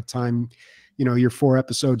episode. And by the time you're 4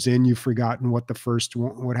 episodes in, you've forgotten what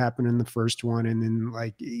happened in the first one. And then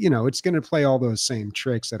it's going to play all those same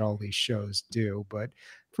tricks that all these shows do. But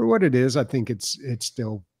for what it is, I think it's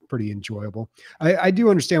still pretty enjoyable. I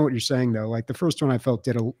do understand what you're saying though. Like the first one I felt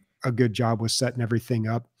did a good job with setting everything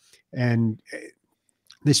up, and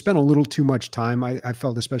they spent a little too much time. I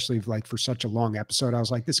felt, especially like for such a long episode, I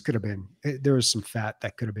was like, there was some fat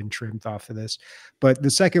that could have been trimmed off of this. But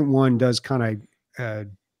the second one does kind of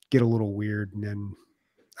get a little weird, and then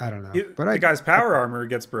I don't know. But the guy's power armor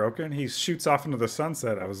gets broken. He shoots off into the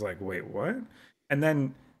sunset. I was like, wait, what? And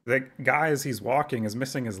then the guy, as he's walking, is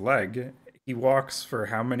missing his leg. He walks for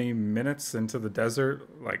how many minutes into the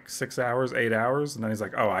desert? Like 6 hours, 8 hours. And then he's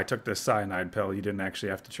like, oh, I took this cyanide pill. You didn't actually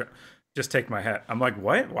have to just take my hat. I'm like,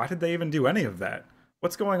 what? Why did they even do any of that?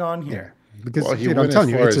 What's going on here? Yeah, because he went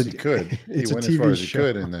as far as he could. He went as far as he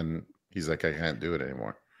could, and then he's like, I can't do it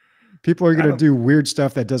anymore. People are going to do weird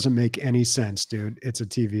stuff that doesn't make any sense, dude. It's a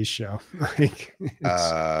TV show. Like,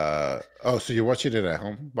 so you're watching it at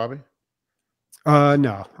home, Bobby?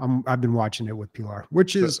 No, I've been watching it with Pilar,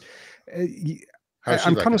 which is,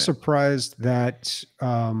 I'm kind of surprised that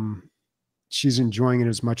she's enjoying it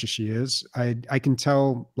as much as she is. I can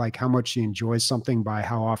tell like how much she enjoys something by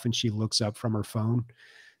how often she looks up from her phone.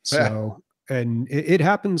 So, and it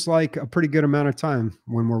happens like a pretty good amount of time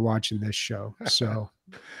when we're watching this show. So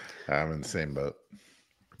I'm in the same boat.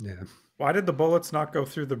 Yeah. Why did the bullets not go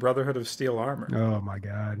through the Brotherhood of Steel armor? Oh my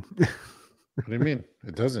God. What do you mean?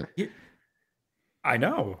 It doesn't. I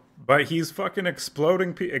know, but he's fucking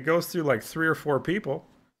exploding. It goes through like 3 or 4 people.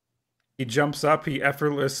 He jumps up. He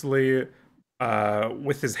effortlessly,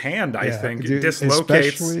 with his hand, I think,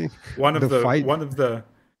 dislocates one of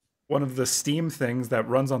the steam things that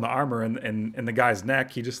runs on the armor in the guy's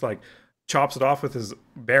neck. He just like chops it off with his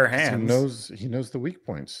bare hands. He knows the weak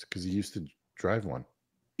points because he used to drive one.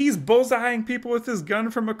 He's bullseyeing people with his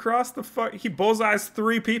gun from across the He bullseyes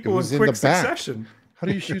 3 people in quick succession. How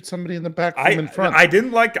do you shoot somebody in the back from in front? I didn't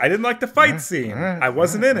like the fight scene. I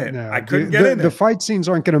wasn't in it. No, I couldn't get in it. The fight scenes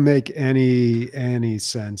aren't going to make any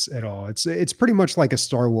sense at all. It's pretty much like a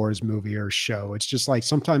Star Wars movie or show. It's just like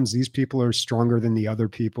sometimes these people are stronger than the other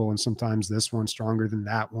people, and sometimes this one's stronger than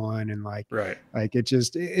that one, and like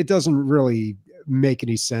it doesn't really make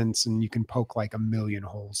any sense, and you can poke like a million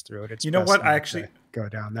holes through it. It's what? I actually go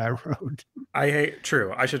down that road. I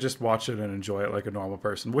should just watch it and enjoy it like a normal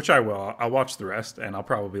person, which I will. I'll watch the rest and I'll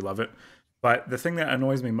probably love it. But the thing that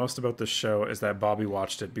annoys me most about this show is that Bobby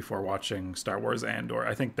watched it before watching Star Wars Andor.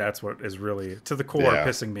 I think that's what is really to the core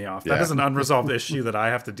pissing me off. That is an unresolved issue that I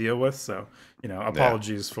have to deal with. So,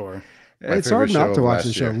 apologies for. It's hard not to watch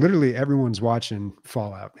the show. Literally everyone's watching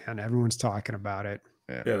Fallout, man. Everyone's talking about it.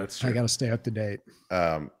 Yeah, that's true. I got to stay up to date.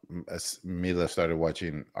 Mila started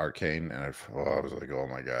watching Arcane, and I was like, "Oh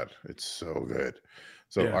my God, it's so good!"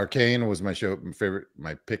 So Arcane was my favorite,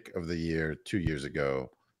 my pick of the year 2 years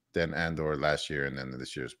ago. Then Andor last year, and then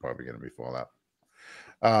this year is probably going to be Fallout.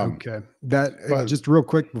 Okay, just real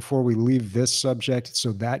quick before we leave this subject.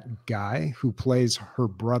 So that guy who plays her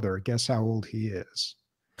brother, guess how old he is?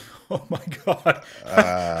 Oh my God!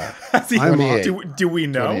 Do we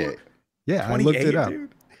know? 28. Yeah, I looked it up.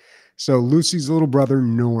 Dude. So Lucy's little brother,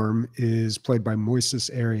 Norm, is played by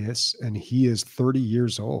Moises Arias, and he is 30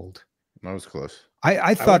 years old. That was close.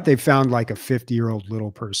 I thought they found like a 50-year-old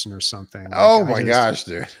little person or something. Like, oh my gosh,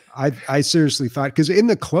 dude. I seriously thought, because in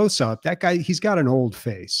the close-up, that guy, he's got an old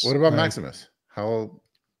face. What about Maximus? How old?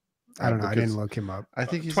 I don't know. I didn't look him up. I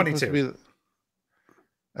think he's 22.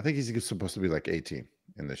 I think he's supposed to be like 18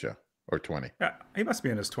 in the show. Or 20. Yeah, he must be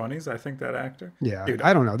in his 20s, I think, that actor. Yeah, dude,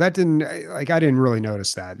 I don't know. That didn't, I didn't really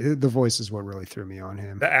notice that. The voice is what really threw me on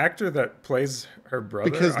him. The actor that plays her brother,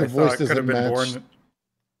 because the voice could have been born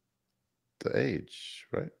the age,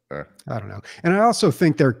 right? I don't know. And I also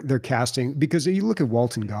think they're casting, because you look at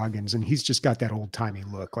Walton Goggins and he's just got that old timey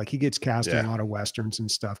look. Like he gets cast in a lot of Westerns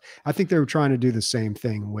and stuff. I think they were trying to do the same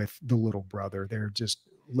thing with the little brother. They're just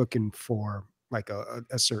looking for like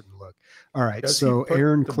a certain look. All right, Does he so put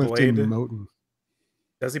Aaron the Clifton blade? Moten.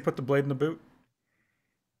 Does he put the blade in the boot?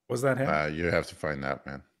 Was that him? You have to find that,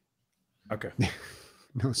 man. Okay.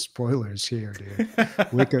 No spoilers here, dude.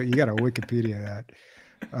 You got to Wikipedia that.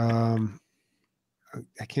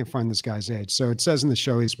 I can't find this guy's age. So it says in the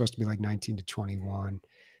show he's supposed to be like 19 to 21.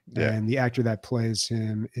 Yeah. And the actor that plays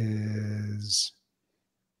him is,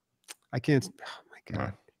 I can't, oh my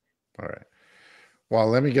God. All right. Well,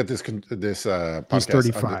 let me get this podcast. He's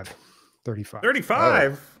 35. 35.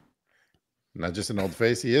 35. Oh, not just an old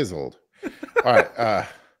face. He is old. All right.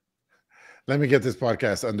 Let me get this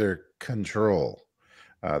podcast under control.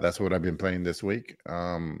 That's what I've been playing this week.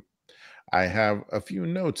 I have a few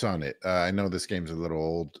notes on it. I know this game's a little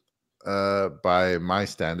old by my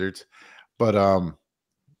standards, but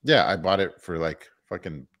yeah, I bought it for like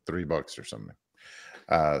fucking $3 or something.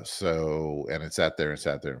 And it sat there, and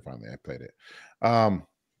finally I played it.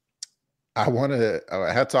 I want to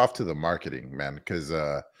hats off to the marketing, man, because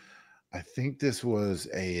I think this was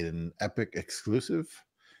an Epic exclusive,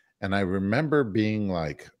 and I remember being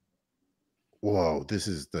like, "Whoa, this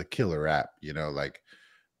is the killer app," you know, like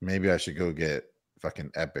maybe I should go get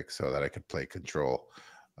fucking Epic so that I could play Control.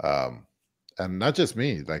 And not just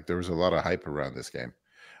me, like there was a lot of hype around this game,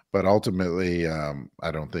 but ultimately,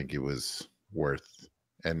 I don't think it was worth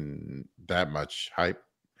and that much hype.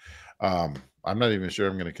 I'm not even sure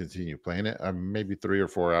I'm going to continue playing it. I'm maybe 3 or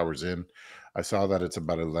 4 hours in. I saw that it's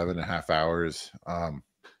about 11 and a half hours.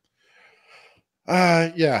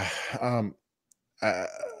 Yeah. Uh,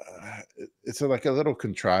 it's like a little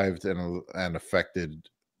contrived and affected.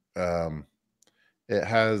 It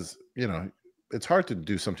has, you know, it's hard to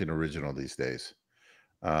do something original these days.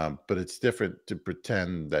 But it's different to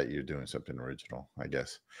pretend that you're doing something original, I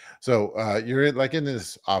guess. So you're in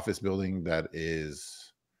this office building that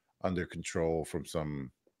is under control from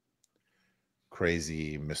some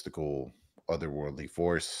crazy, mystical, otherworldly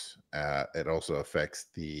force. It also affects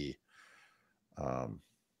the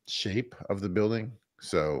shape of the building.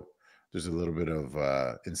 So there's a little bit of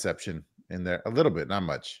Inception in there, a little bit, not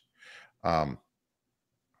much. But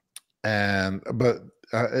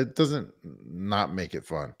it doesn't not make it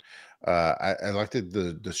fun. I liked it.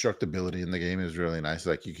 The destructibility in the game is really nice.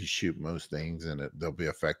 Like you can shoot most things and they'll be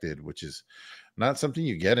affected, which is not something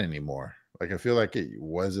you get anymore. Like I feel like it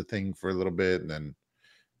was a thing for a little bit, and then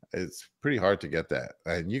it's pretty hard to get that.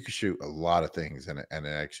 And you can shoot a lot of things, and it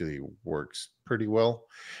actually works pretty well.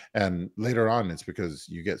 And later on, it's because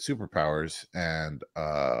you get superpowers, and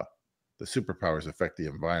the superpowers affect the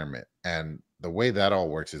environment, and the way that all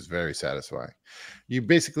works is very satisfying. You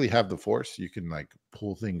basically have the force. You can like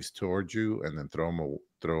pull things towards you and then throw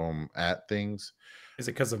them at things. Is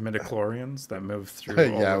it because of midichlorians that move through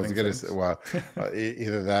all Yeah, I was living gonna things? say, well,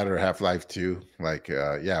 either that or Half-Life 2. Like,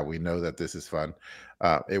 yeah, we know that this is fun.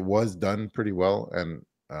 It was done pretty well, and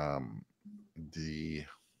the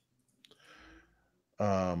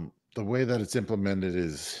the way that it's implemented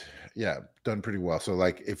is, yeah, done pretty well. So,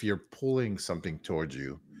 like, if you're pulling something towards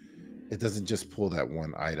you, it doesn't just pull that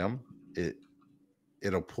one item.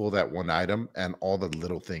 It'll pull that one item and all the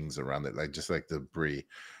little things around it, like just like debris,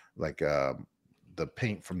 like the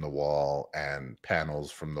paint from the wall and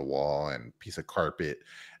panels from the wall and piece of carpet.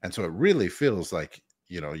 And so it really feels like,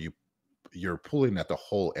 you know, you're pulling at the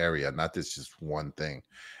whole area, not just one thing.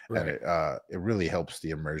 Right. And it really helps the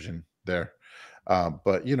immersion there.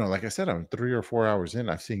 But you know, like I said, I'm 3 or 4 hours in.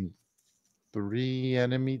 I've seen 3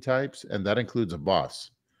 enemy types, and that includes a boss.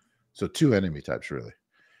 So 2 enemy types, really.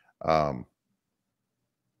 So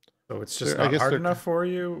it's just not hard enough for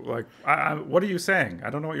you? Like, what are you saying? I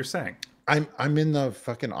don't know what you're saying. I'm in the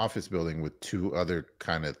fucking office building with 2 other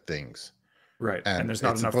kind of things. Right. And there's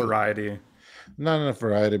not enough variety. Not enough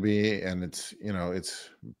variety, and it's, you know,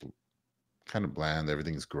 it's kind of bland.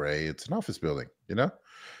 Everything's gray. It's an office building, you know?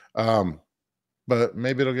 But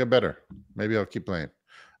maybe it'll get better. Maybe I'll keep playing.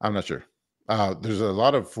 I'm not sure. There's a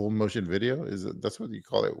lot of full motion video. That's what you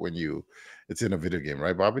call it when it's in a video game,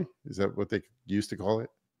 right, Bobby? Is that what they used to call it?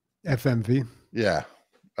 FMV. Yeah.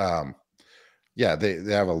 Yeah, they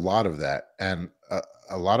have a lot of that, and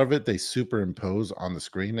a lot of it they superimpose on the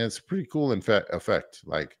screen. And it's a pretty cool effect,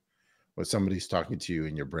 like when somebody's talking to you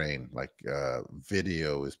in your brain, like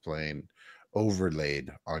video is playing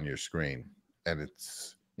overlaid on your screen, and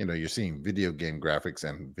it's, you know, you're seeing video game graphics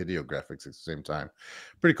and video graphics at the same time.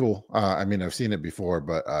 Pretty cool. I mean, I've seen it before,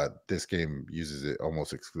 but this game uses it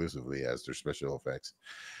almost exclusively as their special effects,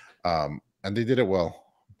 and they did it well.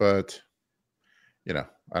 But you know,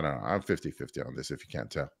 I don't know. I'm 50-50 on this, if you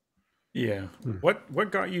can't tell. Yeah.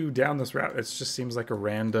 What got you down this route? It just seems like a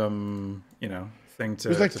random, you know, thing It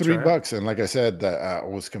was like to try out? $3, and like I said, that I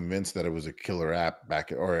was convinced that it was a killer app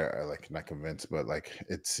back, or like not convinced, but like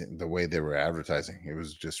it's the way they were advertising. It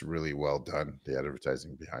was just really well done, the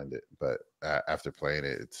advertising behind it. But after playing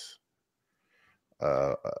it, it's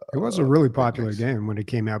It was a really big popular mix. game when it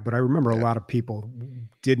came out, but I remember a Yeah, lot of people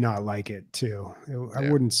did not like it too. I yeah,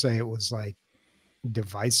 wouldn't say it was like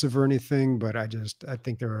divisive or anything, but I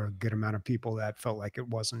think there were a good amount of people that felt like it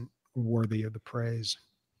wasn't worthy of the praise.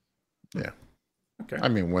 yeah. Okay. I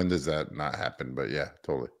mean, when does that not happen? But yeah,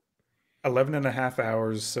 totally. 11 and a half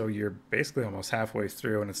hours, so you're basically almost halfway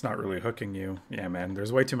through and it's not really hooking you. Yeah, man,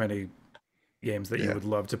 there's way too many games that you Yeah, would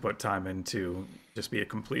love to put time into. Just be a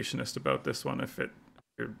completionist about this one if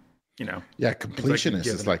you're, you know, yeah. seems like you've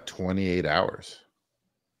Completionist is given it. like 28 hours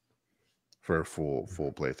for a full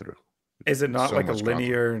playthrough. Is it not So like a much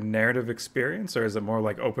content. linear narrative experience, or is it more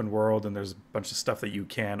like open world and there's a bunch of stuff that you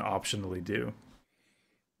can optionally do?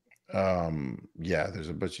 Yeah, there's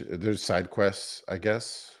a bunch there's side quests, I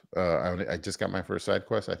guess. I just got my first side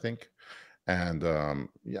quest, I think. And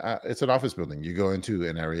yeah, it's an office building. You go into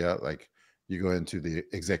an area, like you go into the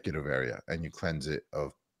executive area and you cleanse it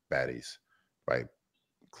of baddies by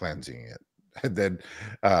cleansing it. And then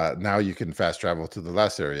now you can fast travel to the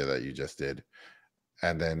last area that you just did,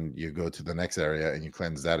 and then you go to the next area and you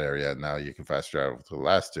cleanse that area. Now you can fast travel to the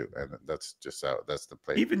last two, and that's just how that's the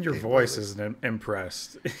play Even your gameplay voice of it. isn't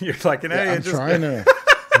impressed. You're like, Yeah, hey, it I'm just. trying to.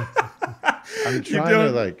 I'm You trying to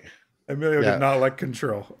don't. like. Emilio did Yeah, not like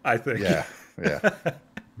Control, I think. yeah, yeah.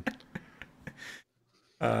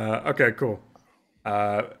 Okay, cool.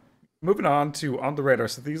 Uh, moving on to On the Radar.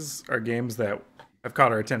 So these are games that have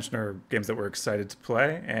caught our attention, or games that we're excited to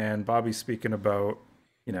play. And Bobby's speaking about,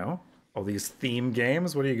 you know, all these theme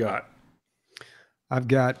games. What do you got? I've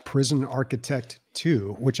got Prison Architect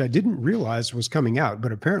 2, which I didn't realize was coming out,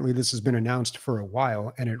 but apparently this has been announced for a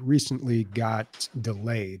while and it recently got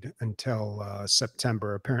delayed until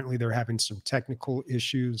September. Apparently, they're having some technical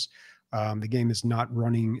issues. The game is not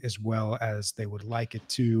running as well as they would like it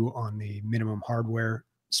to on the minimum hardware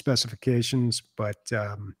specifications, but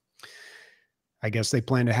I guess they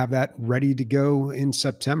plan to have that ready to go in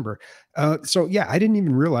September. So yeah, I didn't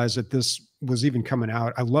even realize that this was even coming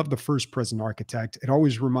out. I love the first Prison Architect. It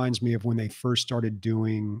always reminds me of when they first started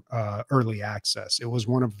doing early access. It was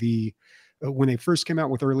one of the when they first came out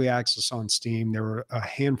with early access on Steam. There were a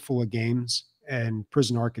handful of games, and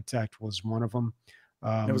Prison Architect was one of them.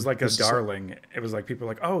 It was like a This is darling. It was like people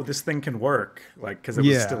were like, oh, this thing can work, like because it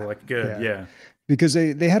was still yeah, like good. yeah. Yeah, Because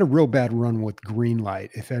they had a real bad run with Greenlight.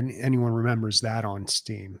 If anyone remembers that on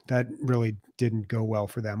Steam, that really didn't go well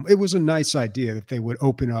for them. It was a nice idea that they would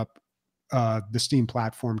open up the Steam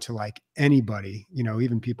platform to like anybody, you know,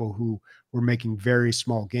 even people who were making very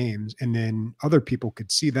small games, and then other people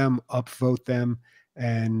could see them, upvote them,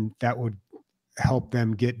 and that would help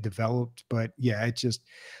them get developed. But yeah, it just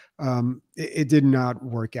it did not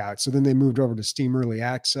work out. So then they moved over to Steam Early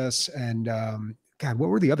Access, and God, what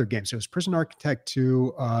were the other games? It was Prison Architect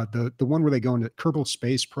 2, the one where they go into Kerbal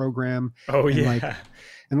Space Program, oh and yeah.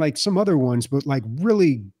 like some other ones, but like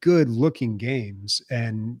really good looking games,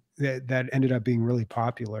 and that ended up being really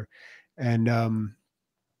popular. And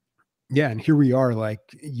yeah, and here we are, like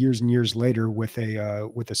years and years later, with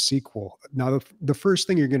a sequel. Now, the first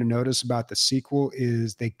thing you're going to notice about the sequel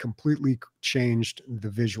is they completely changed the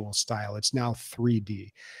visual style. It's now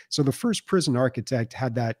 3D. So the first Prison Architect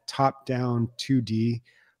had that top-down 2D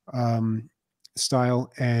um,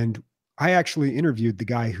 style, and I actually interviewed the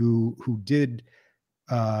guy who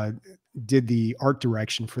uh, did the art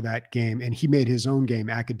direction for that game, and he made his own game,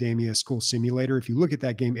 Academia School Simulator. If you look at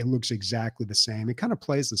that game, it looks exactly the same. It kind of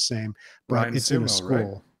plays the same, but Ryan it's in a Sumo, right?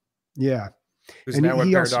 school. Yeah, Who's and now at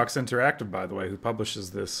he also. Paradox Interactive, by the way, who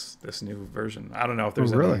publishes this new version. I don't know if Oh,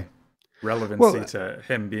 there's any really? relevancy Well, to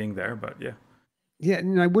him being there, but yeah, yeah,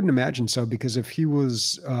 and I wouldn't imagine so, because if he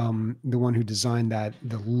was the one who designed that,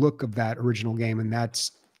 the look of that original game, and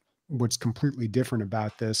that's what's completely different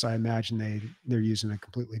about this, I imagine they're using a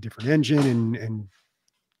completely different engine and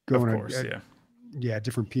of going course, yeah. yeah,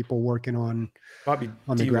 different people working Bobby,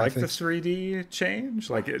 on do the you like the graphics. 3D change?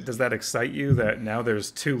 Like, does that excite you that now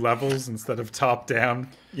there's two levels instead of top down?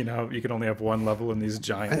 You know, you can only have one level in these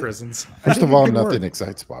giant I, prisons. I First think of it all, can nothing work.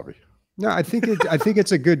 excites Bobby. No, I think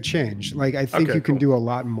it's a good change. Like I think Okay, you can cool. do a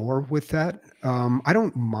lot more with that. I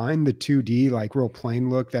don't mind the 2D like real plain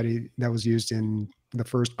look that was used in the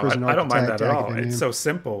first Oh, Prison I don't mind that Architect at all. It's Academia. so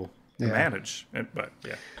simple to Yeah. manage, but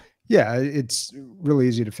yeah. Yeah, it's really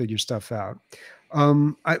easy to figure stuff out.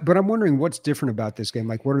 But I'm wondering what's different about this game.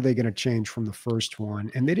 Like, what are they going to change from the first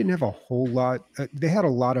one? And they didn't have a whole lot. They had a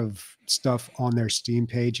lot of stuff on their Steam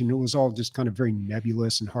page, and it was all just kind of very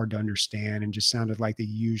nebulous and hard to understand, and just sounded like the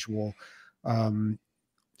usual um,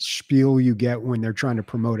 spiel you get when they're trying to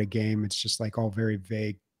promote a game. It's just like all very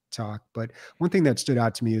vague talk. But one thing that stood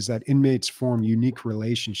out to me is that inmates form unique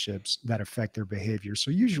relationships that affect their behavior.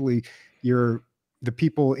 So usually you're the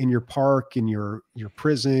people in your park, in your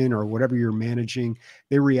prison, or whatever you're managing,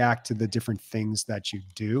 they react to the different things that you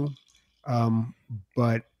do. Um,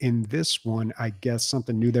 but in this one, I guess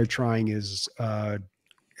something new they're trying is uh,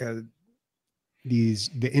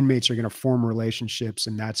 the inmates are going to form relationships,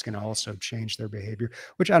 and that's going to also change their behavior.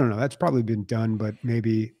 Which I don't know. That's probably been done, but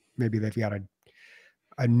maybe they've got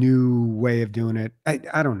a new way of doing it.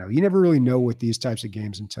 I don't know. You never really know with these types of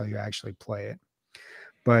games until you actually play it.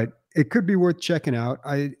 But it could be worth checking out.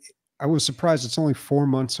 I was surprised it's only 4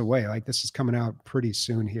 months away. Like this is coming out pretty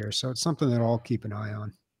soon here, so it's something that I'll keep an eye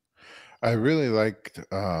on. I really liked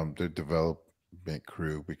the development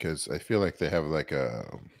crew because I feel like they have like a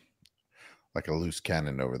loose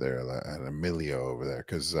cannon over there, an Emilio over there.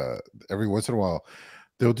 Because every once in a while,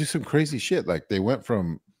 they'll do some crazy shit. Like they went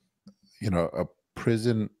from a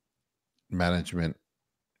prison management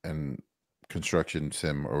and construction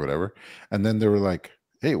sim or whatever, and then they were like,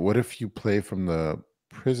 "Hey, what if you play from the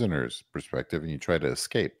prisoner's perspective and you try to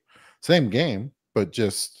escape? Same game, but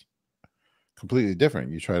just." Completely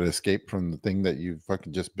different. You try to escape from the thing that you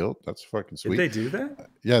fucking just built. That's fucking Did sweet. they do that?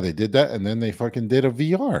 Yeah, they did that, and then they fucking did a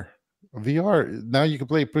VR. A VR. Now you can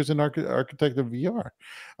play Prison Architect in VR,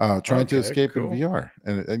 trying to Okay, escape in cool. VR,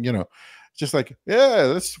 and just like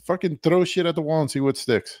let's fucking throw shit at the wall and see what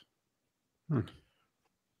sticks. Hmm.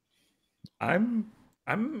 I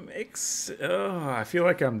feel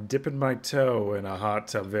like I'm dipping my toe in a hot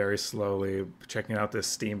tub very slowly, checking out this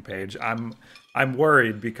Steam page. I'm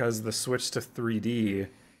worried because the switch to 3D.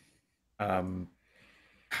 Um,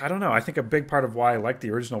 I don't know. I think a big part of why I liked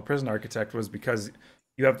the original Prison Architect was because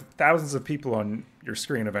you have thousands of people on your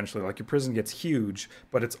screen eventually. Like your prison gets huge,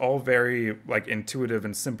 but it's all very like intuitive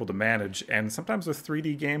and simple to manage. And sometimes with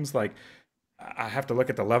 3D games, like I have to look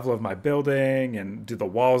at the level of my building and do the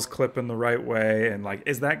walls clip in the right way, and like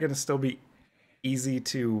is that going to still be easy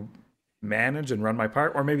to manage and run my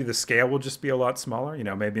part, or maybe the scale will just be a lot smaller.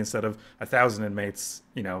 Maybe instead of 1,000 inmates,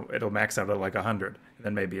 it'll max out at like 100, and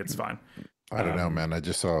then maybe it's fine. I don't know, man. I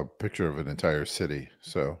just saw a picture of an entire city,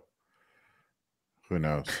 so who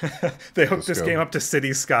knows? They hooked Let's this go. game up to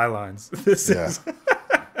city skylines. This Yeah. is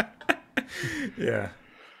yeah.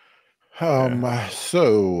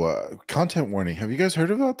 So content warning. Have you guys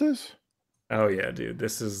heard about this? Oh yeah, dude.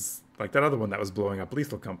 This is like that other one that was blowing up,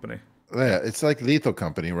 Lethal Company. Yeah, it's like Lethal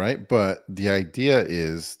Company, right? But the idea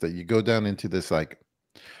is that you go down into this like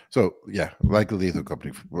Lethal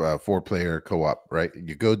Company, 4-player co-op, right?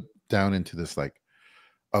 You go down into this like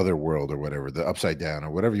other world or whatever, the upside down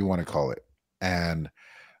or whatever you want to call it. And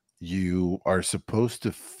you are supposed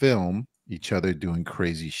to film each other doing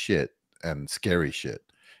crazy shit and scary shit.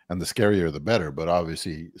 And the scarier the better, but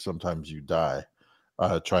obviously sometimes you die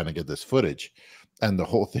trying to get this footage. And the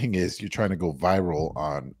whole thing is you're trying to go viral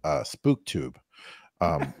on SpookTube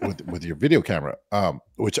with your video camera,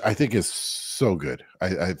 which I think is so good.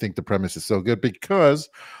 I think the premise is so good because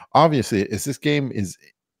obviously, if this game is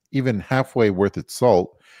even halfway worth its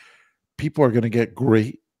salt, people are going to get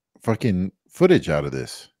great fucking footage out of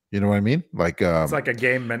this. You know what I mean? Like, It's like a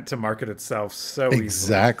game meant to market itself so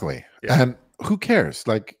exactly. easily. Yeah. And who cares?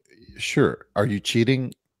 Like, sure, are you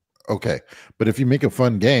cheating? Okay, but if you make a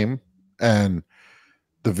fun game and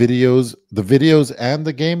the videos and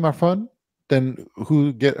the game are fun, then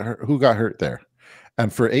who got hurt there?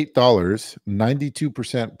 And for $8,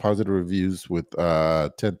 92% positive reviews with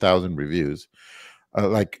 10,000 reviews.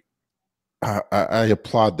 Like I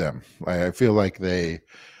applaud them. I feel like they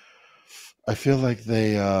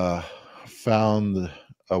found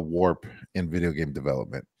a warp in video game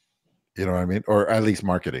development. You know what I mean? Or at least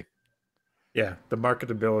marketing. Yeah, the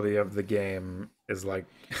marketability of the game is like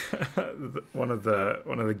one of the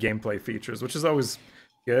gameplay features, which is always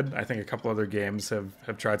good. I think a couple other games have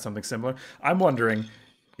tried something similar. I'm wondering,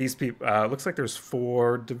 these people looks like there's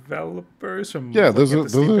 4 developers from Yeah, those looking at are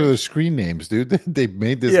the those Steam are the page. screen names, dude. They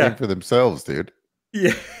made this game Yeah, for themselves, dude.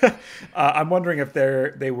 yeah. I'm wondering if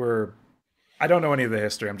they were. I don't know any of the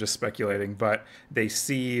history. I'm just speculating, but they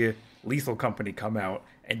see Lethal Company come out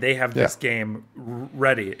and they have Yeah. this game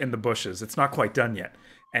ready in the bushes. It's not quite done yet,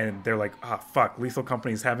 and they're like, "Ah, fuck! Lethal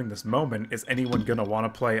Company's having this moment. Is anyone gonna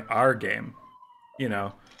want to play our game?" You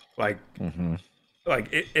know, like Hmm.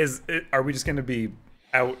 are we just gonna be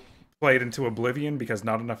out played into oblivion because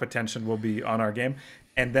not enough attention will be on our game.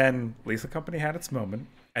 And then Lethal Company had its moment,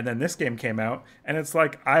 and then this game came out, and it's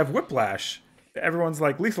like I have whiplash. Everyone's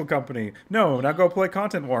like, Lethal Company, no, now go play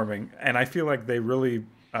content warming. And I feel like they really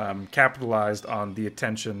capitalized on the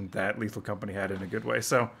attention that Lethal Company had in a good way.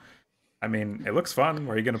 So, I mean, it looks fun.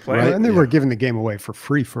 Where are you going to play it? And they were giving the game away for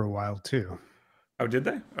free for a while too. Oh, did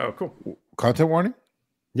they? Oh, cool. Content warning?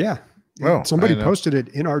 Yeah. Oh, somebody posted it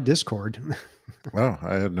in our Discord. Oh,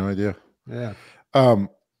 I had no idea. Yeah.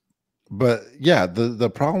 But yeah, the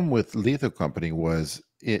problem with Lethal Company was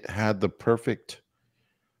it had the perfect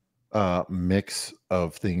mix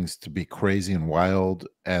of things to be crazy and wild.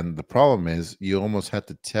 And the problem is you almost had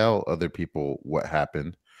to tell other people what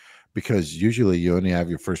happened, because usually you only have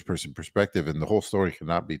your first person perspective and the whole story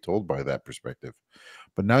cannot be told by that perspective.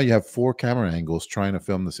 But now you have 4 camera angles trying to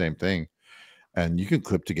film the same thing, and you can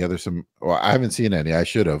clip together some. Well, I haven't seen any. I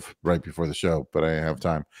should have right before the show, but I didn't have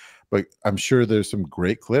time. But I'm sure there's some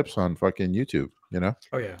great clips on fucking YouTube, you know?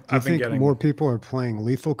 Oh, yeah. Do you think more people are playing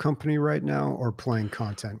Lethal Company right now or playing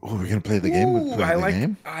content? Oh, we're going to play the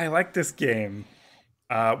game? I like this game.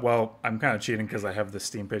 Well, I'm kind of cheating because I have the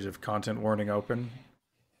Steam page of content warning open.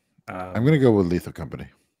 I'm going to go with Lethal Company.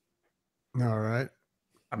 All right.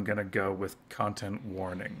 I'm going to go with content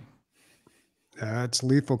warning. It's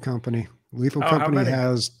Lethal Company. Lethal Company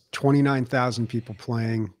has 29,000 people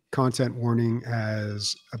playing. Content warning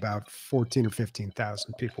has about 14 or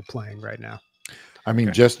 15,000 people playing right now. I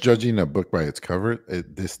mean, just judging a book by its cover,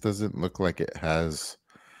 this doesn't look like it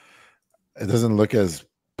doesn't look as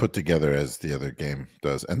put together as the other game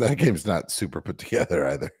does. And that game's not super put together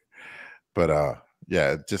either. But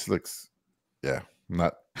yeah, it just looks,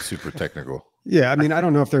 not super technical. Yeah, I mean, I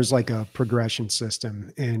don't know if there's like a progression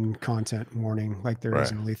system in content warning like there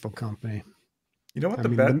is in Lethal Company. You know what?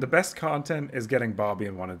 The best content is getting Bobby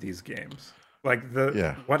in one of these games. Like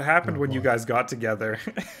what happened when you guys got together.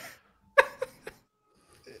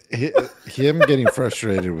 Him getting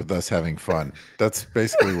frustrated with us having fun. That's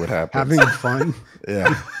basically what happened. Having fun?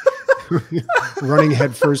 Yeah. Running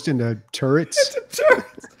headfirst into turrets?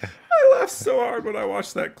 I laughed so hard when I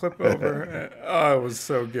watched that clip over. Oh, it was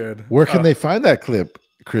so good. Where can they find that clip,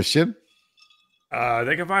 Christian?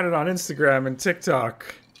 They can find it on Instagram and TikTok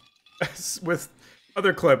with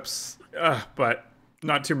other clips, but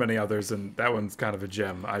not too many others. And that one's kind of a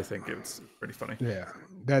gem. I think it's pretty funny. Yeah,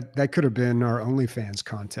 that could have been our OnlyFans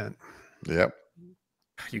content. Yep.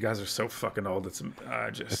 You guys are so fucking old. It's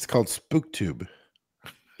called SpookTube.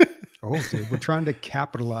 Oh, dude, we're trying to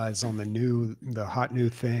capitalize on the hot new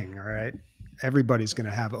thing. All right, everybody's gonna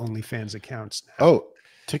have OnlyFans accounts now. Oh,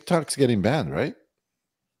 TikTok's getting banned, right?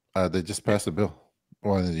 They just passed a bill.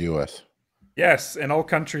 Well, in the U.S. Yes, in all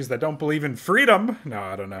countries that don't believe in freedom. No,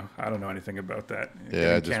 I don't know. I don't know anything about that.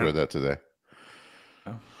 Yeah, I just read that today.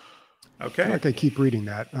 Oh. Okay. I feel like I keep reading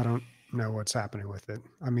that. I don't know what's happening with it.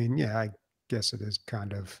 I mean, yeah, I guess it is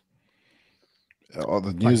kind of all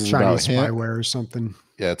the news like is Chinese about him. spyware or something.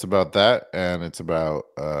 Yeah, it's about that, and it's about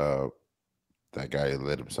that guy who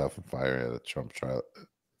lit himself on fire at a Trump trial.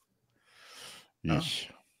 Yeesh.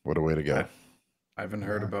 What a way to go. I haven't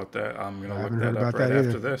heard about that. I'm going to look that up right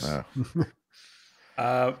after this.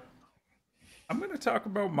 I'm going to talk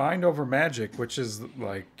about Mind Over Magic, which is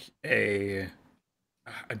like a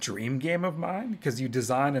dream game of mine because you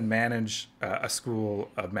design and manage a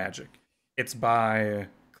school of magic. It's by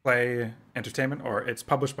Clay Entertainment, or it's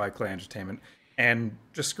published by Clay Entertainment. And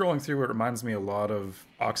just scrolling through it reminds me a lot of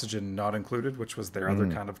Oxygen Not Included, which was their other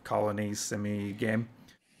kind of colony simi game.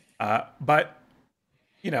 But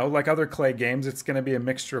you know, like other Clay games, it's going to be a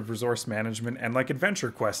mixture of resource management and like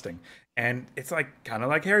adventure questing. And it's like kind of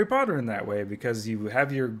like Harry Potter in that way, because you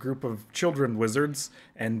have your group of children wizards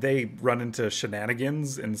and they run into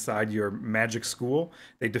shenanigans inside your magic school.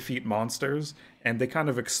 They defeat monsters and they kind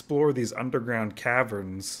of explore these underground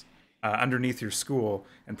caverns underneath your school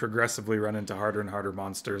and progressively run into harder and harder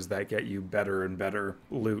monsters that get you better and better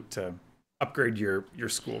loot to upgrade your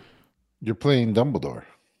school. You're playing Dumbledore.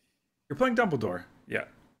 You're playing Dumbledore. Yeah.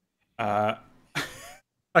 I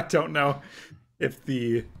don't know if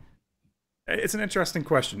it's an interesting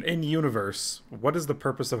question. In universe, what is the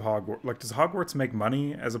purpose of Hogwarts? Like, does Hogwarts make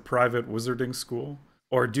money as a private wizarding school?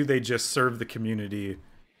 Or do they just serve the community?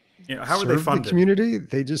 You know, how are they funded? The community?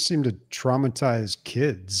 They just seem to traumatize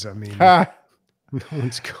kids. I mean,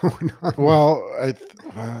 what's going on? Well,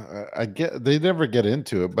 I get they never get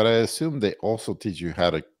into it, but I assume they also teach you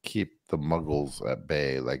how to keep the muggles at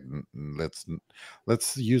bay. Like,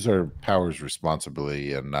 let's use our powers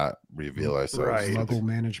responsibly and not reveal ourselves. Right. Muggle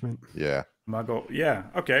management. Yeah. Muggle. Yeah.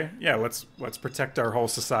 Okay. Yeah. Let's protect our whole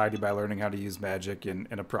society by learning how to use magic in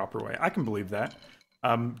a proper way. I can believe that.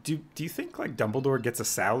 Do you think like Dumbledore gets a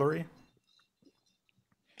salary?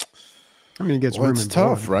 I mean, he gets Well, room it's and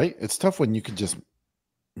tough, board. right? It's tough when you can just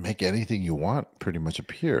make anything you want pretty much I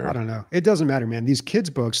appear. don't know. It doesn't matter, man. These kids'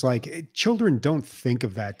 books, like children don't think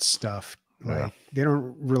of that stuff. Yeah. Like they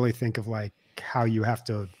don't really think of like how you have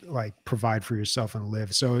to like provide for yourself and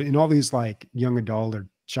live. So in all these like young adult or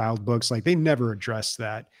child books, like they never address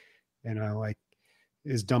that. You know, like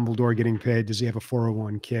is Dumbledore getting paid? Does he have a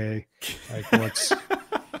 401k? Like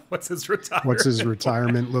What's his what's his retirement plan?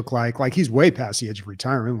 retirement look like? Like he's way past the age of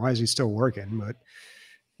retirement. Why is he still working? But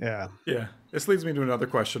yeah. Yeah, this leads me to another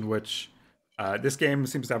question, which this game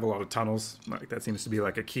seems to have a lot of tunnels. Like that seems to be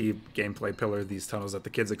like a key gameplay pillar. These tunnels that the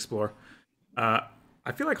kids explore. Uh,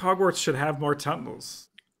 I feel like Hogwarts should have more tunnels.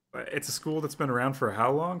 It's a school that's been around for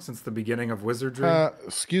how long? Since the beginning of wizardry.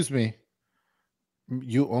 Excuse me.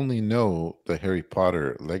 You only know the Harry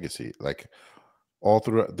Potter legacy, like all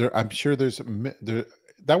through there. I'm sure there.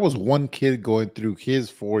 That was one kid going through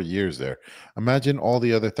his 4 years there. Imagine all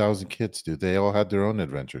the other 1,000 kids, dude. They all had their own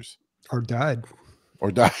adventures Or died.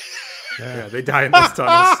 or died. Yeah, they die in those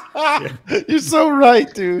tunnels. Yeah. You're so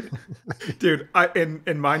right, dude. Dude,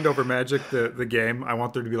 in Mind Over Magic, the game, I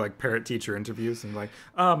want there to be like parent teacher interviews and like,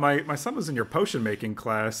 my son was in your potion making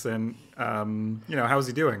class, and how's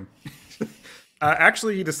he doing?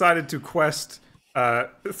 Actually, he decided to quest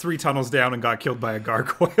 3 tunnels down and got killed by a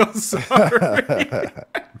gargoyle. Sorry.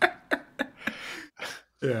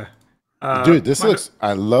 Yeah. Dude, this looks.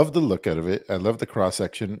 I love the look out of it. I love the cross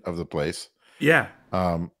section of the place. Yeah.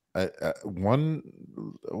 One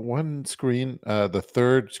screen, the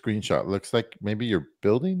third screenshot looks like maybe you're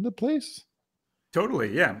building the place.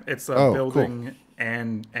 Totally, yeah. It's building cool.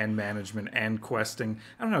 and management and questing.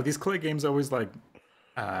 I don't know. These clay games always like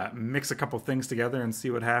mix a couple things together and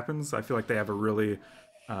see what happens. I feel like they have a really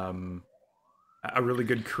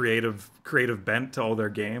good creative bent to all their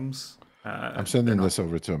games. I'm sending this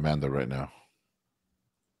over to Amanda right now.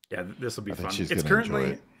 Yeah, this will be fun. She's It's gonna currently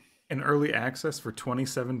enjoy it. in early access for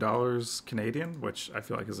 $27 Canadian, which I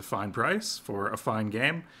feel like is a fine price for a fine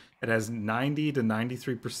game. It has 90 to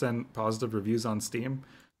 93% positive reviews on Steam.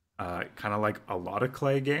 Kind of like a lot of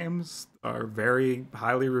clay games are very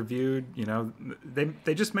highly reviewed. You know,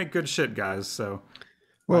 they just make good shit, guys. So,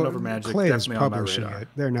 well, Mind Over Magic Clay is definitely on my publishing radar. it.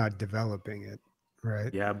 They're not developing it,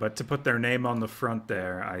 right? Yeah, but to put their name on the front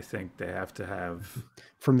there, I think they have to have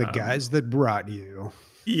From the guys that brought you.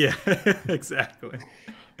 Yeah, exactly.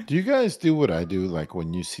 Do you guys do what I do? Like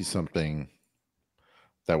when you see something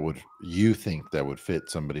that you think that would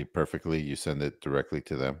fit somebody perfectly, you send it directly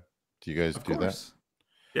to them. Do you guys do that?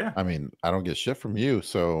 Yeah. I mean, I don't get shit from you,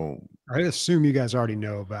 so I assume you guys already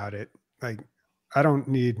know about it. Like, I don't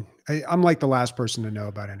need. I'm like the last person to know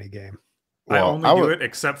about any game. Well, I only do it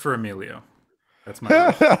except for Emilio. That's my.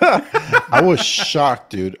 I was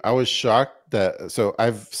shocked, dude. I was shocked that. So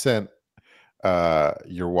I've sent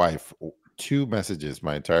your wife 2 messages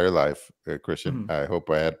my entire life, Christian. I hope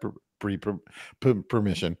I had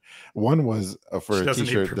permission. One was for a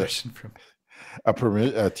t-shirt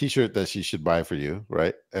a t-shirt that she should buy for you,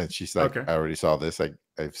 right? And she's like, okay. I already saw this.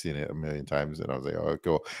 I've seen it a million times, and I was like, oh,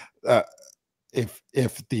 cool.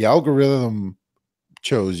 If the algorithm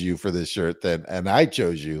chose you for this shirt, then and I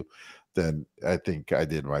chose you, then I think I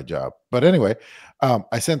did my job. But anyway,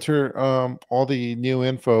 I sent her all the new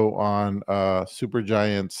info on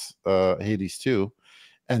Supergiant's Hades 2,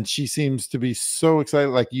 and she seems to be so excited,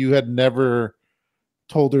 like you had never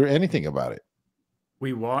told her anything about it.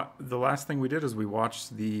 The last thing we did is we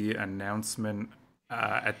watched the announcement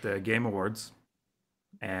at the Game Awards,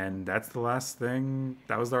 and that's the last thing.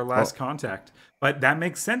 That was our last contact. But that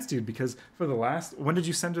makes sense, dude, because for the last, when did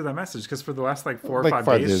you send her that message? Because for the last like 4 or 5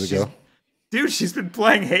 days ago. Dude, she's been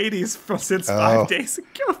playing Hades since 5 days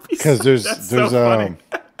ago. Because there's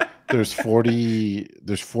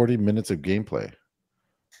 40 minutes of gameplay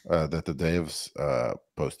that the devs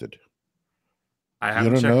posted. I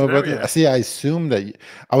haven't checked it out yet. See, I assumed that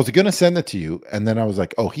I was going to send it to you, and then I was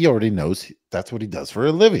like, oh, he already knows that's what he does for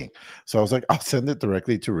a living. So I was like, I'll send it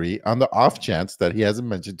directly to Ree on the off chance that he hasn't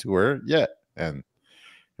mentioned to her yet. And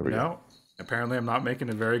here we go. Apparently I'm not making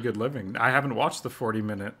a very good living. I haven't watched the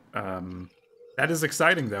 40-minute. That is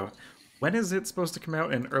exciting, though. When is it supposed to come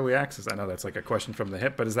out in early access? I know that's like a question from the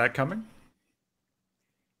hip, but is that coming?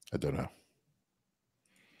 I don't know.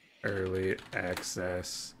 Early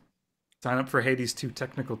access. Sign up for Hades 2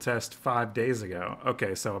 technical test 5 days ago.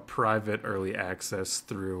 Okay, so a private early access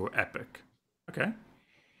through Epic. Okay,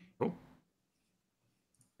 cool.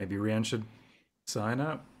 Maybe Rian should sign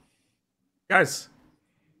up. Guys,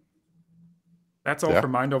 that's all for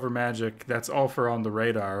Mind Over Magic. That's all for On the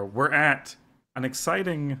Radar. We're at an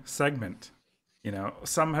exciting segment You know,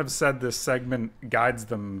 some have said this segment guides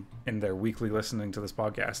them in their weekly listening to this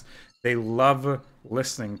podcast. They love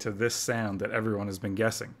listening to this sound that everyone has been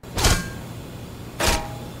guessing.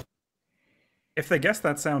 If they guess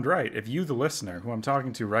that sound right, if you, the listener, who I'm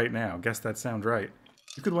talking to right now, guess that sound right,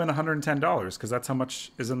 you could win $110 because that's how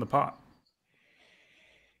much is in the pot.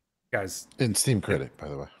 Guys. In Steam credit, by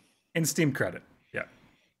the way. In Steam credit, yeah.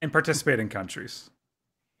 In participating countries.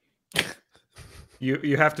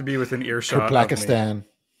 You have to be within earshot Kyrgyzstan.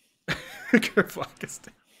 Kyrgyzstan.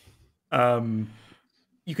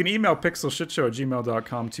 You can email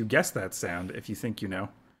pixelshitshow@gmail.com to guess that sound if you think you know.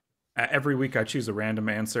 Every week I choose a random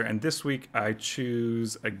answer, and this week I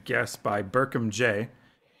choose a guess by Burkham J.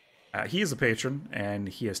 He is a patron, and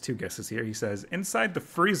he has 2 guesses here. He says, inside the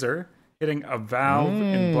freezer, hitting a valve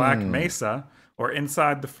in Black Mesa, or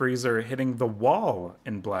inside the freezer, hitting the wall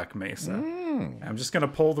in Black Mesa. I'm just going to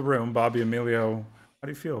poll the room. Bobby, Emilio, how do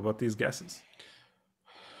you feel about these guesses?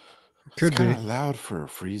 It's kind of loud for a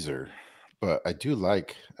freezer, but I do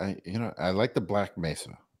like, I like the Black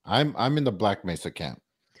Mesa. I'm in the Black Mesa camp.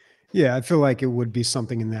 Yeah, I feel like it would be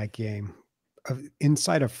something in that game.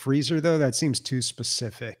 Inside a freezer, though, that seems too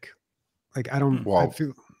specific. Like, I don't. Well, I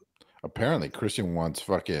feel... apparently Christian wants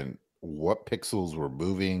fucking what pixels were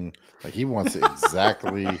moving. Like, he wants it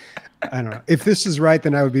exactly. I don't know. If this is right,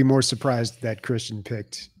 then I would be more surprised that Christian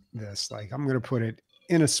picked this. Like, I'm going to put it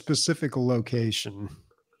in a specific location.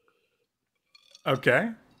 Okay.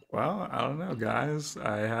 Well, I don't know, guys.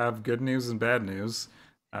 I have good news and bad news.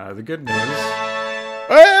 The good news.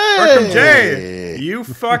 Hey! Welcome, Jay. You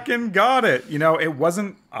fucking got it. You know, it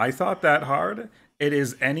wasn't, I thought, that hard. It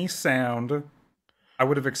is any sound. I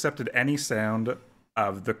would have accepted any sound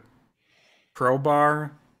of the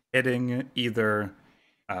crowbar hitting either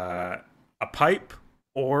a pipe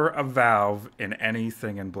or a valve in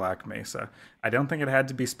anything in Black Mesa. I don't think it had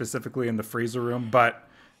to be specifically in the freezer room, but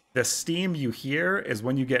the steam you hear is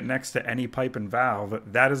when you get next to any pipe and valve.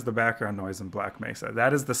 That is the background noise in Black Mesa.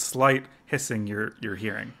 That is the slight hissing you're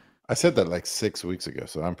hearing. I said that like 6 weeks ago,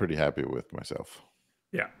 so I'm pretty happy with myself.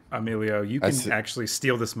 Yeah, Emilio, you can actually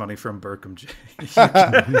steal this money from Burkham J.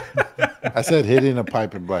 I said hitting a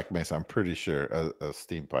pipe in Black Mesa. I'm pretty sure a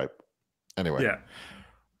steam pipe. Anyway,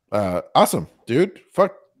 yeah, awesome, dude.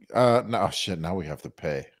 Fuck. No shit. Now we have to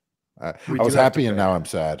pay. I was happy and now I'm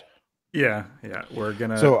sad. Yeah, we're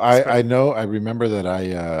gonna. So I know I remember that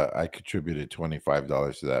I contributed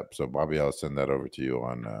 $25 to that. So Bobby, I'll send that over to you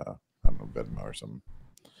on I don't know, Venmo or something.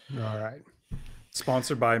 All right.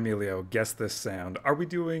 Sponsored by Emilio. Guess this sound. Are we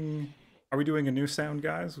doing a new sound,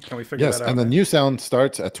 guys? Can we figure that out? Yes, and the new sound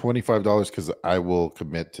starts at $25 because I will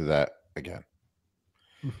commit to that again.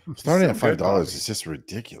 Starting at $5 is just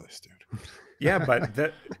ridiculous, dude. Yeah,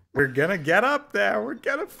 but we're gonna get up there. We're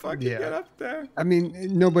gonna fucking get up there. I mean,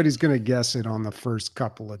 nobody's gonna guess it on the first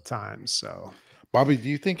couple of times. So, Bobby, do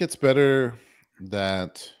you think it's better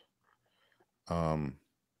that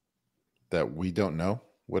that we don't know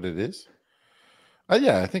what it is?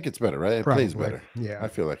 Yeah, I think it's better, right? It plays better. Yeah, I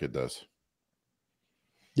feel like it does.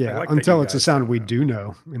 Yeah, like until it's a sound we do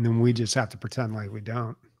know, and then we just have to pretend like we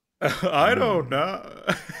don't. I don't know.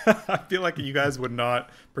 I feel like you guys would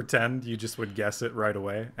not pretend. You just would guess it right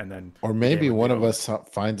away, and then. Or maybe one of us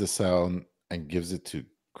finds a sound and gives it to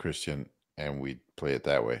Christian, and we play it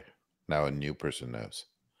that way. Now a new person knows.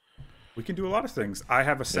 We can do a lot of things. I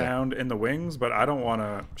have a sound in the wings, but I don't want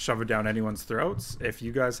to shove it down anyone's throats. If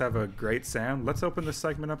you guys have a great sound, let's open this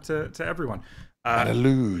segment up to everyone. An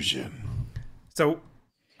illusion. So,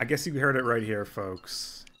 I guess you heard it right here,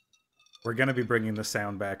 folks. We're going to be bringing the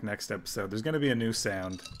sound back next episode. There's going to be a new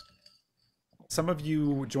sound. Some of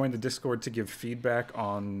you joined the Discord to give feedback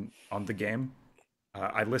on the game.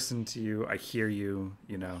 I listen to you. I hear you.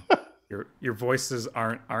 You know, your voices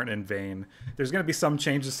aren't in vain. There's going to be some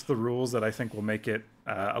changes to the rules that I think will make it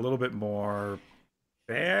a little bit more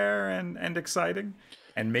fair and exciting,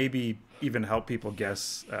 and maybe even help people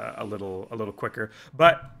guess a little quicker.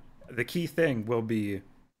 But the key thing will be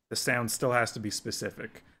the sound still has to be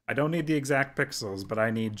specific. I don't need the exact pixels, but I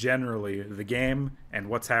need generally the game and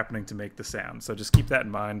what's happening to make the sound. So just keep that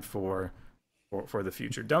in mind for the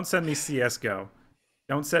future. Don't send me CSGO.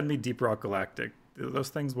 Don't send me Deep Rock Galactic. Those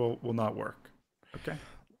things will not work. Okay?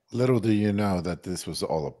 Little do you know that this was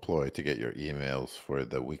all a ploy to get your emails for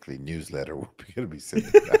the weekly newsletter we're going to be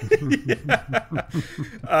sending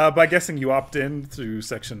back. By guessing you opt in through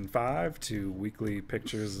Section 5 to weekly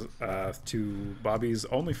pictures to Bobby's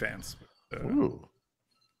OnlyFans. Ooh.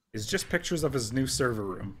 Is just pictures of his new server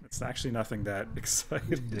room. It's actually nothing that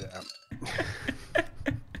exciting. Yeah.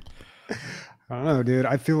 I don't know, dude.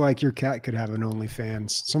 I feel like your cat could have an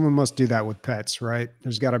OnlyFans. Someone must do that with pets, right?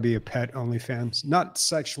 There's got to be a pet OnlyFans. Not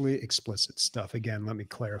sexually explicit stuff. Again, let me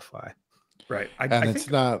clarify. Right. And I it's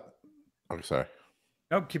think. not. Oh, sorry.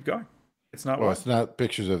 No, keep going. It's not Well, what. it's not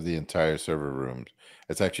pictures of the entire server rooms.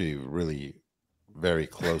 It's actually really very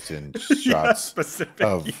close in Yeah, shots specific.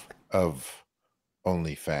 of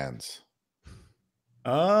OnlyFans.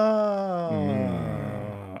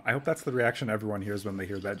 I hope that's the reaction everyone hears when they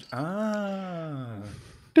hear that.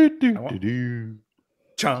 Do, do, I do, want do.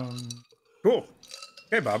 chung. Cool.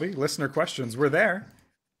 Okay, Bobby. Listener questions. We're there.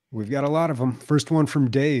 We've got a lot of them. First one from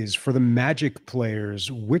Days. For the Magic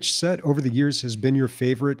players, which set over the years has been your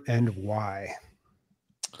favorite and why?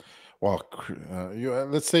 Well,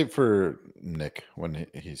 let's say for Nick when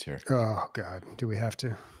he's here. Oh, God. Do we have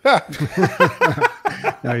to?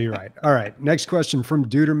 No, you're right. All right. Next question from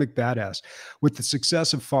Duder McBadass. With the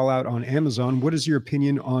success of Fallout on Amazon, what is your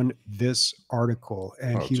opinion on this article?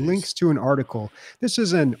 And he links to an article. This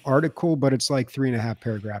is an article, but it's like 3.5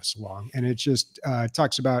 paragraphs long. And it just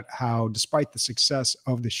talks about how, despite the success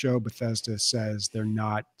of the show, Bethesda says they're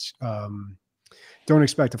not, don't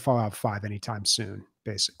expect a Fallout 5 anytime soon,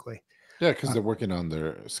 basically. Yeah, because they're working on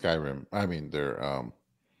their Skyrim. I mean, their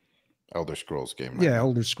Elder Scrolls game. Right, yeah, now.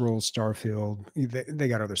 Elder Scrolls, Starfield. They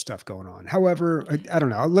got other stuff going on. However, I don't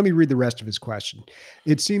know. Let me read the rest of his question.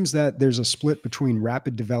 It seems that there's a split between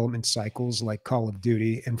rapid development cycles like Call of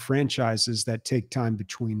Duty and franchises that take time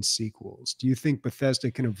between sequels. Do you think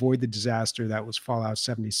Bethesda can avoid the disaster that was Fallout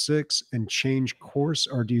 76 and change course,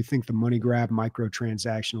 or do you think the money grab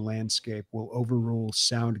microtransaction landscape will overrule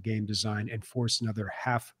sound game design and force another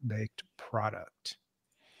half-baked product?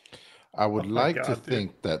 I would like to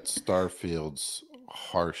think that Starfield's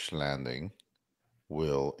harsh landing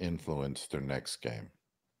will influence their next game.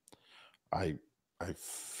 I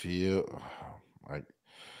feel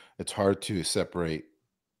it's hard to separate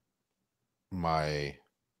my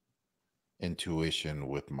intuition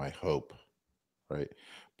with my hope, right?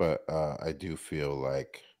 But I do feel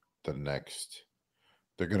like they're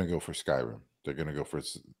going to go for Skyrim. They're going to go for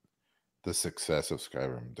the success of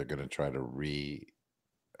Skyrim. They're going to try to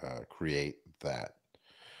create that.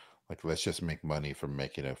 Like, let's just make money from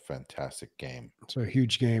making a fantastic game. So a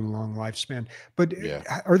huge game, long lifespan. But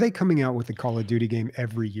yeah, are they coming out with a Call of Duty game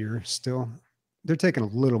every year still? They're taking a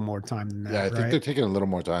little more time than that. Yeah, I think they're taking a little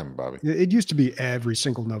more time, Bobby. It used to be every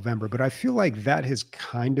single November, but I feel like that has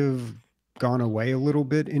kind of gone away a little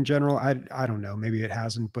bit in general. I don't know. Maybe it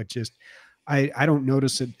hasn't, but just I don't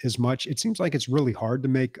notice it as much. It seems like it's really hard to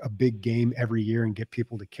make a big game every year and get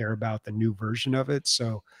people to care about the new version of it.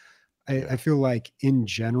 So I feel like in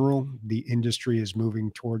general, the industry is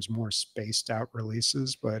moving towards more spaced out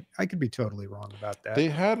releases, but I could be totally wrong about that. They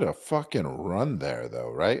had a fucking run there though,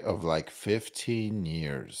 right? Of like 15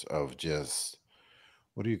 years of just,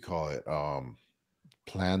 what do you call it?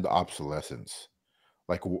 Planned obsolescence.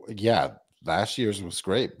 Like, yeah, last year's was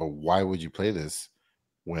great, but why would you play this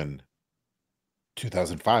when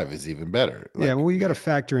 2005 is even better? Like, yeah, well, you got to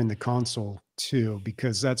factor in the console too,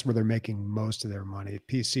 because that's where they're making most of their money.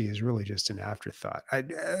 PC is really just an afterthought,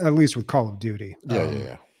 at least with Call of Duty.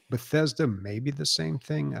 Yeah. Bethesda may be the same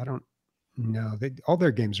thing. I don't know. All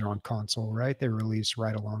their games are on console, right? They release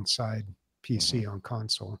right alongside PC on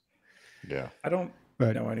console. Yeah. I don't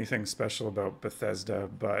know anything special about Bethesda,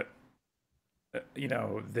 but you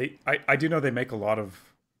know, I do know they make a lot of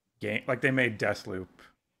game. Like they made Deathloop,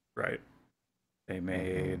 right? They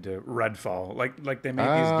made Redfall. Like they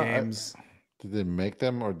made these games. Did they make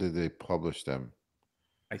them or did they publish them?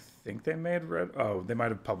 I think they made they might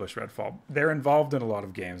have published Redfall. They're involved in a lot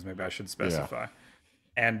of games, maybe I should specify. Yeah.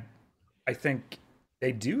 And I think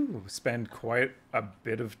they do spend quite a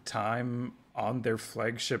bit of time on their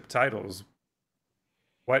flagship titles.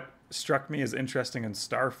 What struck me as interesting in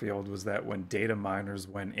Starfield was that when data miners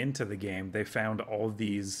went into the game, they found all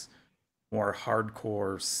these more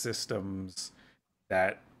hardcore systems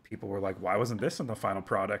that people were like, why wasn't this in the final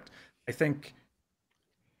product? I think,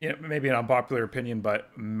 you know, maybe an unpopular opinion, but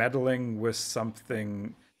meddling with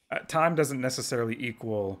something, time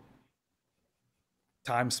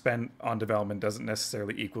spent on development doesn't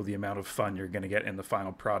necessarily equal the amount of fun you're going to get in the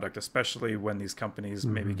final product, especially when these companies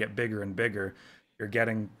maybe get bigger and bigger. You're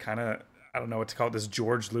getting kind of, I don't know what to call it, this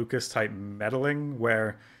George Lucas type meddling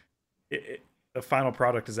where the final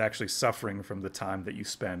product is actually suffering from the time that you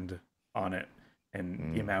spend on it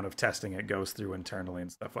and the amount of testing it goes through internally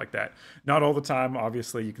and stuff like that. Not all the time,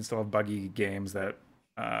 obviously. You can still have buggy games that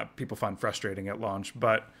people find frustrating at launch,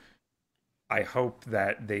 but I hope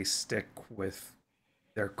that they stick with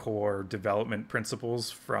their core development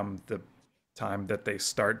principles from the time that they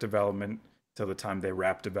start development till the time they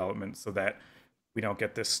wrap development, so that we don't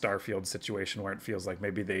get this Starfield situation where it feels like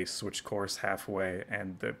maybe they switched course halfway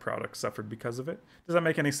and the product suffered because of it. Does that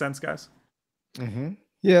make any sense, guys? Mm-hmm.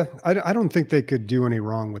 Yeah, I don't think they could do any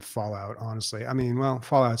wrong with Fallout, honestly. I mean, well,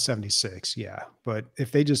 Fallout 76, yeah. But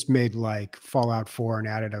if they just made like Fallout 4 and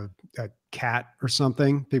added a cat or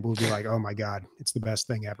something, people would be like, oh my God, it's the best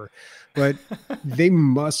thing ever. But they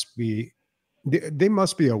must be they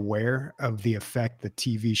must be aware of the effect the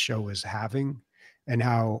TV show is having and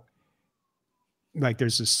how like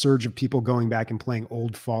there's a surge of people going back and playing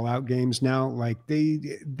old Fallout games now. Like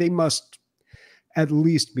they must at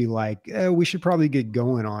least be like, we should probably get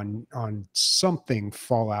going on something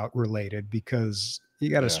Fallout related because you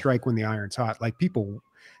got to Yeah. strike when the iron's hot. Like people,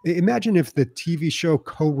 imagine if the TV show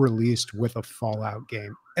co-released with a Fallout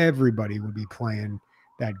game, everybody would be playing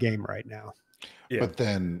that game right now. Yeah. But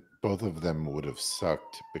then both of them would have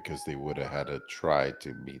sucked because they would have had to try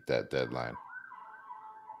to meet that deadline.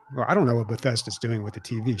 Well, I don't know what Bethesda's doing with the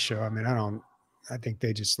TV show. I mean, I think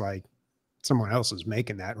they just like someone else is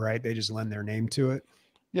making that, right? They just lend their name to it.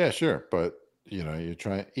 Yeah, sure. But you're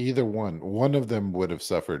trying either one of them would have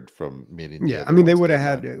suffered from meeting. Yeah. I mean, they would have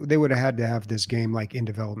had to have this game like in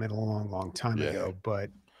development a long time ago,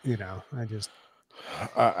 but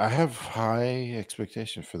I have high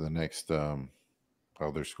expectation for the next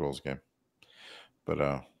Elder Scrolls game,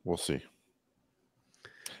 but we'll see.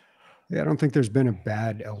 Yeah, I don't think there's been a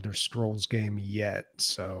bad Elder Scrolls game yet.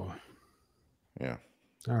 So, yeah.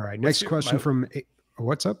 All right. Next question from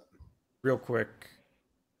what's up? Real quick,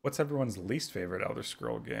 what's everyone's least favorite Elder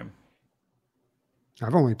Scroll game?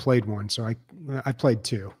 I've only played one, so I played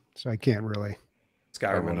two, so I can't really.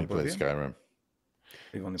 Skyrim. I've only played Skyrim.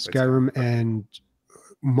 Skyrim and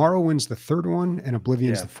Morrowind's the third one, and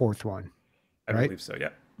Oblivion's the fourth one. I believe so. Yeah.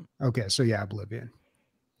 Okay, so yeah, Oblivion.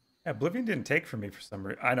 Yeah, Oblivion didn't take for me for some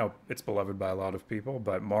reason. I know it's beloved by a lot of people,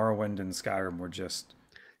 but Morrowind and Skyrim were just.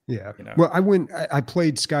 Yeah. Well, I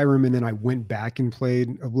played Skyrim and then I went back and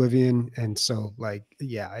played Oblivion. And so like,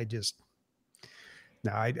 yeah, I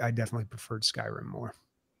definitely preferred Skyrim more.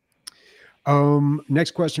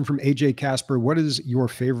 Next question from AJ Casper. What is your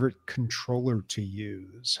favorite controller to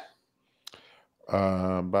use?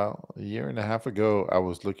 About a year and a half ago, I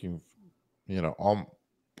was looking,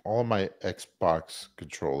 all my Xbox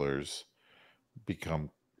controllers became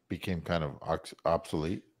kind of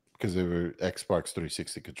obsolete. Because they were Xbox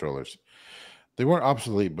 360 controllers. They weren't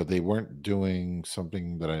obsolete, but they weren't doing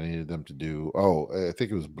something that I needed them to do. Oh, I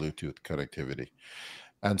think it was Bluetooth connectivity.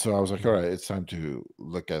 And so I was like, all right, it's time to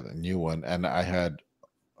look at a new one. And I had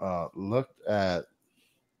looked at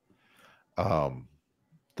the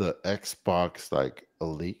Xbox like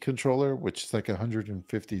Elite controller, which is like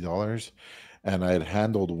 $150. And I had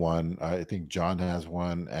handled one. I think John has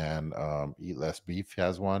one, and Eat Less Beef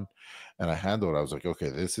has one. And I handled it. I was like, okay,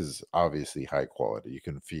 this is obviously high quality. You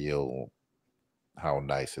can feel how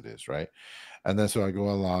nice it is, right? And then so I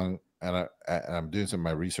go along, and I'm doing some of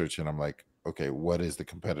my research, and I'm like, okay, what is the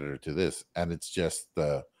competitor to this? And it's just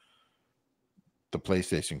the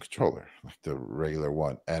PlayStation controller, like the regular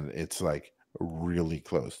one. And it's like really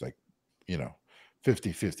close, like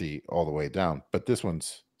 50-50 all the way down. But this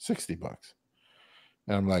one's $60.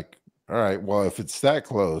 And I'm like, all right, well, if it's that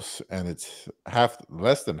close and it's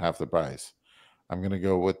less than half the price, I'm going to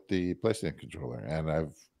go with the PlayStation controller. And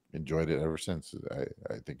I've enjoyed it ever since.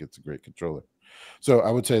 I think it's a great controller. So I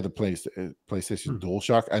would say the PlayStation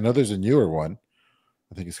DualShock. I know there's a newer one.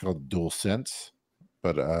 I think it's called DualSense,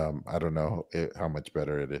 but I don't know how much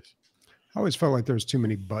better it is. I always felt like there's too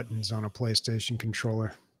many buttons on a PlayStation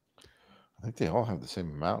controller. I think they all have the same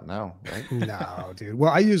amount now, right? No, dude.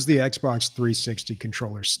 Well, I use the Xbox 360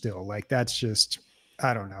 controller still. Like that's just,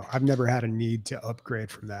 I don't know. I've never had a need to upgrade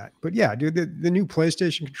from that. But yeah, dude, the new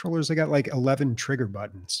PlayStation controllers, they got like 11 trigger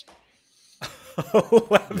buttons.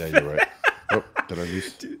 11. Yeah, you're right. Oh, did I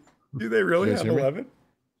lose? Do they really have 11?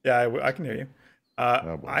 Yeah, I can hear you.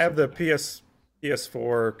 I have the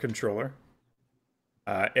PS4 controller.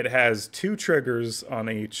 It has 2 triggers on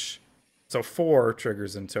each, so 4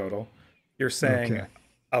 triggers in total. You're saying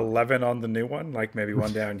 11 on the new one, like maybe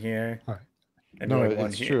one down here. And no,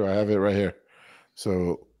 it's true. I have it right here.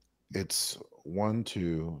 So it's 1,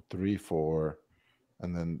 2, 3, 4,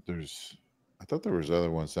 and then I thought there was other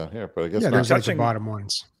ones down here, but I guess there's like the bottom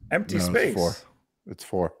ones. Empty space. It's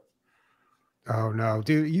 4. Oh no,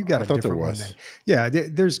 dude, you got a different one then. Yeah,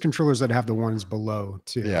 there's controllers that have the ones below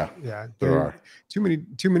too. Yeah, there are too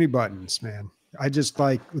many buttons, man. I just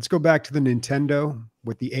let's go back to the Nintendo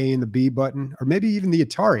with the A and the B button, or maybe even the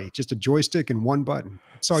Atari, just a joystick and one button.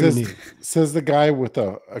 That's all you need. Says the guy with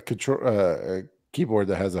a control keyboard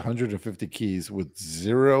that has 150 keys with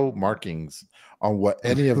 0 markings on what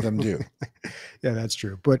any of them do. Yeah, that's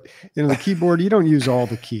true. But the keyboard, you don't use all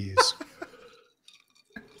the keys.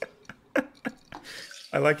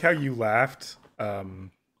 I like how you laughed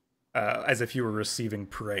as if you were receiving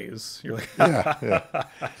praise. You're like,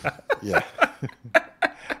 yeah.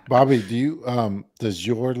 Bobby, do you does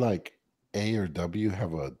your like A or W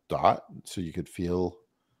have a dot so you could feel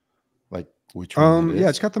like which one it is? Yeah,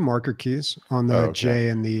 it's got the marker keys on the okay. J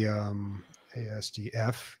and the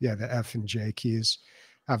ASDF. Yeah, the F and J keys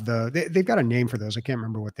have they've got a name for those. I can't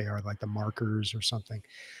remember what they are, like the markers or something.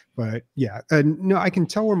 But yeah, no, I can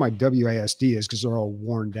tell where my WASD is because they're all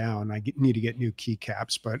worn down. I need to get new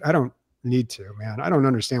keycaps, but I don't need to, man. I don't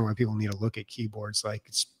understand why people need to look at keyboards.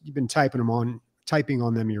 Like you've been typing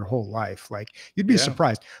on them your whole life. Like you'd be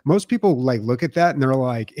surprised. Most people like look at that and they're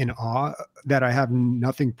like in awe that I have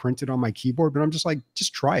nothing printed on my keyboard, but I'm just like,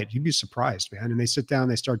 just try it. You'd be surprised, man. And they sit down,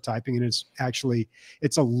 they start typing, and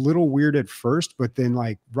it's a little weird at first, but then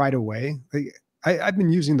like right away, I've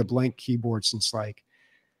been using the blank keyboard since like,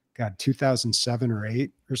 God, 2007 or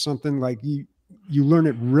 8 or something. Like you learn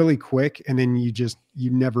it really quick, and then you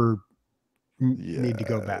never need to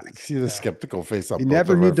go back. See the skeptical face on you both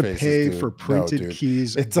never of need our to faces, pay dude. for printed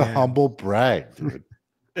keys. It's again. a humble brag, dude.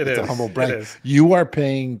 It's a humble brag. You are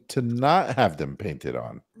paying to not have them painted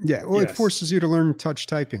on. Yeah, well, it forces you to learn touch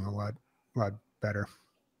typing a lot better.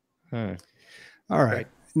 All right.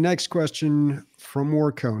 Next question from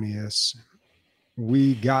Warconius.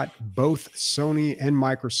 We got both Sony and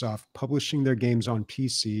Microsoft publishing their games on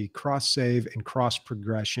PC, cross-save and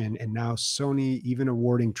cross-progression, and now Sony even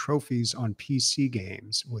awarding trophies on PC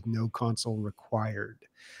games with no console required.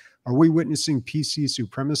 Are we witnessing PC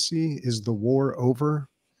supremacy? Is the war over?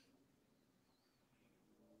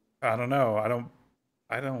 I don't know.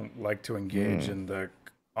 I don't like to engage in the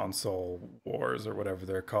console wars or whatever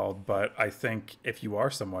they're called, but I think if you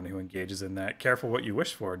are someone who engages in that, careful what you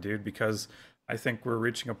wish for, dude, because I think we're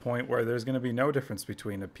reaching a point where there's going to be no difference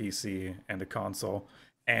between a PC and a console,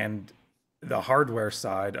 and the hardware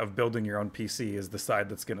side of building your own PC is the side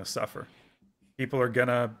that's going to suffer. People are going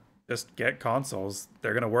to just get consoles.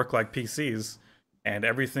 They're going to work like PCs, and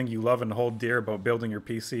everything you love and hold dear about building your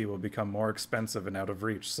PC will become more expensive and out of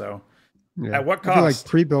reach. So at what cost? I feel like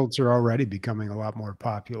pre-builds are already becoming a lot more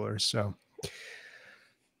popular. So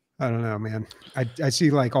I don't know, man. I see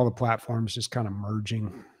like all the platforms just kind of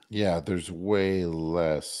merging. Yeah, there's way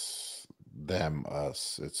less them,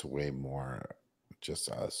 us. It's way more just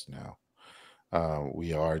us now.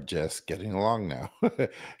 We are just getting along now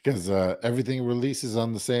because everything releases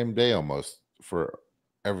on the same day almost for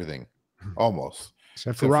everything, almost.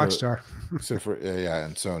 Except for Rockstar. Except for,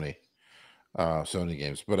 and Sony. Sony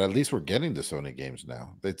games. But at least we're getting the Sony games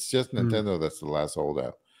now. It's just Nintendo that's the last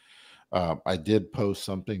holdout. I did post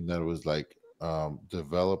something that was like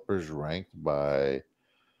developers ranked by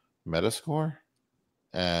Metascore,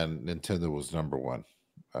 and Nintendo was number 1.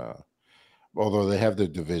 Although they have their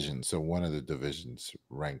division, so one of the divisions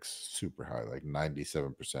ranks super high, like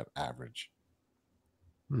 97% average.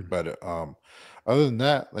 But other than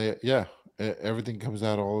that, everything comes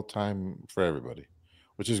out all the time for everybody,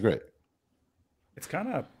 which is great. It's kind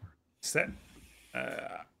of set.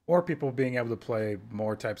 Or people being able to play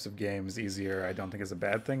more types of games easier, I don't think is a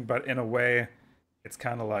bad thing. But in a way, it's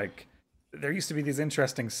kind of like there used to be these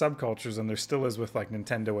interesting subcultures, and there still is with like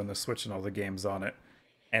Nintendo and the Switch and all the games on it.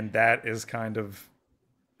 And that is kind of,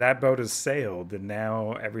 that boat has sailed, and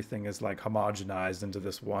now everything is like homogenized into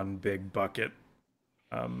this one big bucket.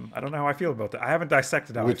 I don't know how I feel about that. I haven't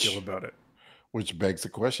dissected how I feel about it. Which begs the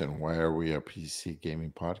question, why are we a PC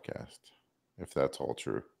gaming podcast if that's all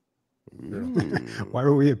true? Why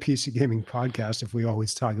are we a PC gaming podcast if we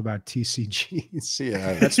always talk about TCGs?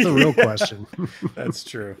 Yeah, that's the real question. That's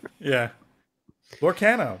true. Yeah.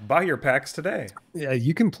 Lorcana, buy your packs today. Yeah,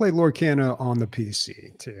 you can play Lorcana on the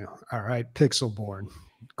PC too. All right, Pixelborn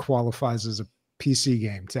qualifies as a PC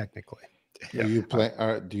game technically. Yeah. You play?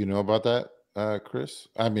 Do you know about that, Chris?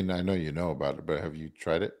 I mean, I know you know about it, but have you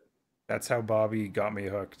tried it? That's how Bobby got me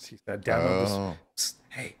hooked. He said, "Download this.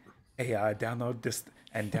 Hey, download this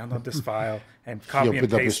and download this file and copy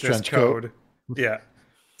and paste this code." Yeah,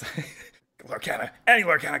 Lorcana, any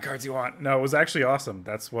Lorcana cards you want. No, it was actually awesome.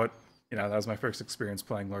 That's what that was my first experience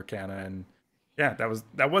playing Lorcana, and yeah, that was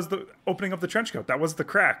the opening of the trench coat. That was the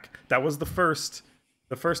crack. That was the first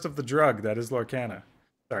of the drug that is Lorcana.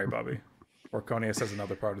 Sorry, Bobby. Orconius has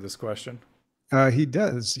another part of this question. He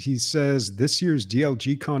does. He says, this year's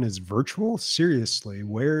DLG Con is virtual? Seriously,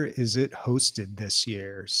 where is it hosted this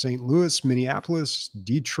year? St. Louis, Minneapolis,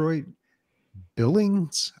 Detroit,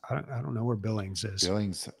 Billings? I don't know where Billings is.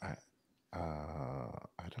 Billings,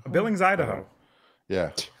 Idaho? Billings, Idaho.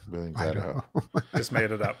 Yeah, Billings, Idaho. Just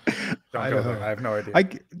made it up. Don't Idaho. go there. I have no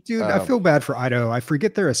idea. Dude, I feel bad for Idaho. I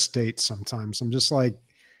forget their estates sometimes. I'm just like,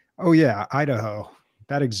 oh yeah, Idaho,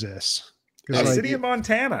 that exists. A Like, city in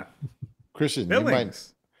Montana. Christian,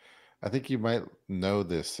 Billings. I think you might know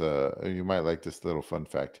this. You might like this little fun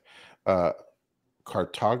fact.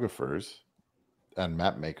 Cartographers and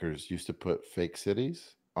map makers used to put fake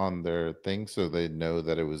cities on their thing so they know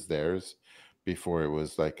that it was theirs before it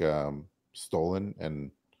was like stolen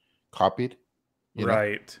and copied.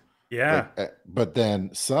 Right. Yeah. But then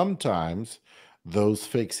sometimes those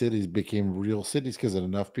fake cities became real cities because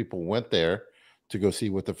enough people went there to go see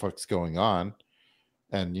what the fuck's going on.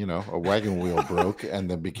 And, a wagon wheel broke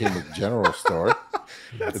and then became a general store.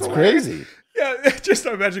 It's crazy. Yeah, just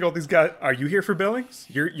imagine all these guys. Are you here for Billings?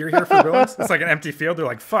 You're here for Billings? It's like an empty field. They're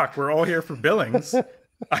like, fuck, we're all here for Billings.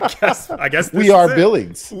 I guess this we are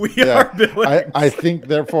Billings. We are Billings. I think,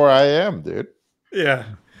 therefore, I am, dude. Yeah.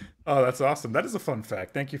 Oh, that's awesome. That is a fun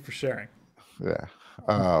fact. Thank you for sharing. Yeah.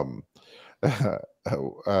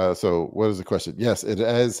 So what is the question? Yes, it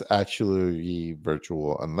is actually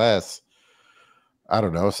virtual unless, I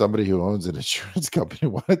don't know, somebody who owns an insurance company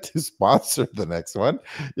wanted to sponsor the next one.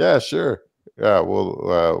 Yeah, sure. Yeah,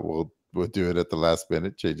 we'll do it at the last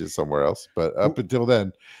minute, change it somewhere else. But up until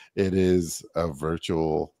then, it is a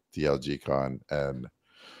virtual DLG con, and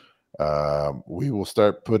we will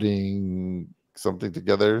start putting something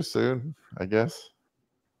together soon, I guess.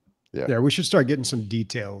 Yeah, we should start getting some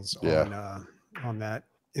details on that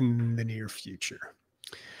in the near future.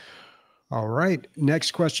 All right.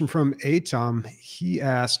 Next question from Atom. He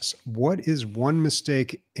asks, what is one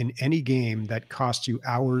mistake in any game that cost you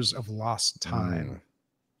hours of lost time?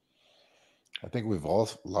 I think we've all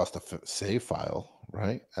lost a save file,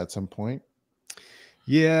 right? At some point.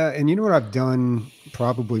 Yeah. And you know what I've done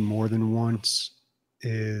probably more than once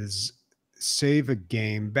is save a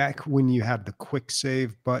game back when you had the quick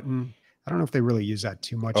save button. I don't know if they really use that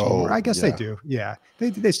too much anymore. I guess they do. Yeah.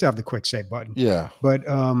 They still have the quick save button. Yeah. But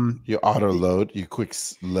you auto load, you quick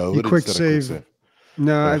load. You quick save.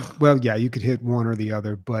 No, well, yeah, you could hit one or the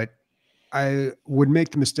other, but I would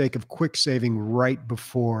make the mistake of quick saving right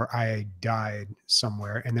before I died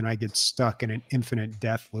somewhere, and then I get stuck in an infinite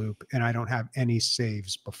death loop, and I don't have any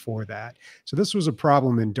saves before that. So this was a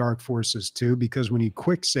problem in Dark Forces 2, because when you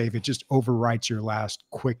quick save, it just overwrites your last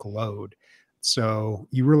quick load. So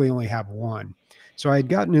you really only have one. So I had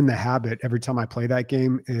gotten in the habit every time I play that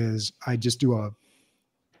game is I just do a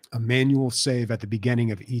manual save at the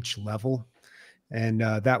beginning of each level. And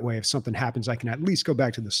that way, if something happens, I can at least go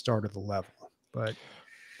back to the start of the level. But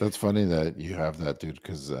that's funny that you have that, dude,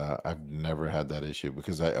 because I've never had that issue,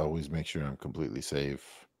 because I always make sure I'm completely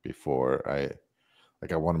safe before I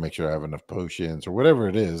want to make sure I have enough potions or whatever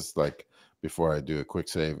it is, like before I do a quick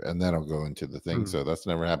save, and then I'll go into the thing. So that's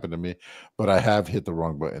never happened to me, but I have hit the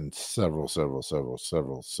wrong button several times.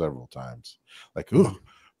 Like, ooh,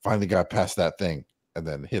 finally got past that thing, and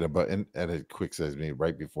then hit a button and it quick saves me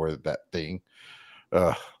right before that thing.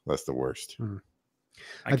 That's the worst.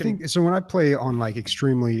 I think so. When I play on like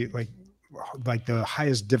extremely like the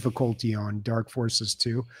highest difficulty on Dark Forces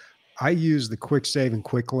 2, I use the quick save and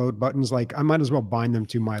quick load buttons. Like I might as well bind them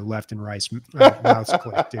to my left and right mouse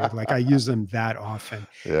click, dude. Like I use them that often.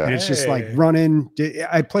 Yeah. And it's just like running.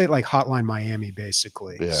 I play it like Hotline Miami,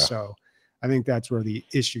 basically. Yeah. So I think that's where the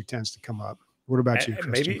issue tends to come up. What about you,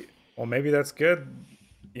 Christian? Maybe that's good.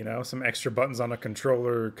 Some extra buttons on a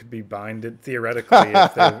controller could be binded theoretically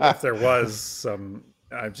if there was some.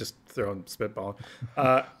 I've just thrown spitball.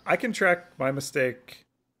 I can track my mistake.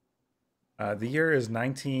 The year is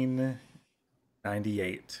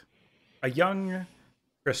 1998. A young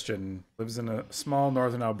Christian lives in a small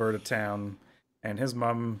northern Alberta town, and his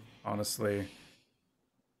mom, honestly,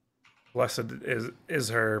 blessed is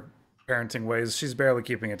her parenting ways. She's barely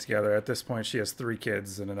keeping it together. At this point, she has 3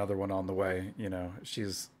 kids and another one on the way.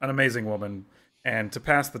 She's an amazing woman. And to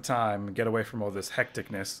pass the time, get away from all this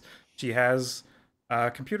hecticness, she has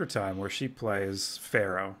computer time where she plays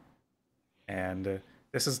Pharaoh. And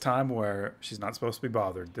this is time where she's not supposed to be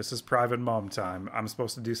bothered. This is private mom time. I'm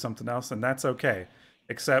supposed to do something else, and that's okay.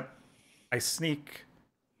 Except I sneak.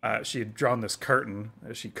 She had drawn this curtain.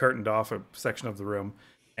 She curtained off a section of the room,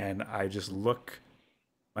 and I just look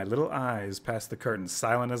my little eyes past the curtain,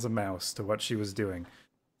 silent as a mouse, to what she was doing.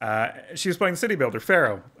 She was playing City Builder,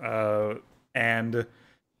 Pharaoh. And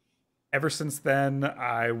ever since then,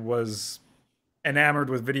 I was enamored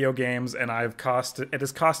with video games, and it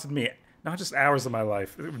has costed me not just hours of my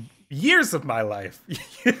life, years of my life.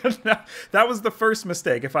 That was the first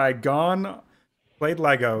mistake. If I had played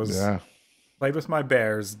Legos, played with my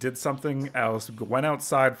bears, did something else, went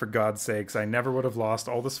outside for God's sakes. I never would have lost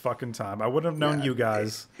all this fucking time. I wouldn't have known you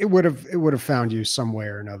guys. It would have found you some way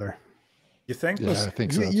or another. You think? Yeah, I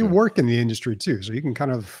think so. You work in the industry too, so you can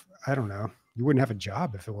kind of, I don't know, you wouldn't have a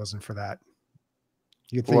job if it wasn't for that.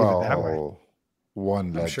 You could think of it that way.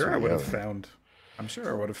 One I'm sure I would have found. I'm sure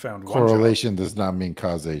I would have found Correlation does not mean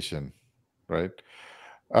causation, right?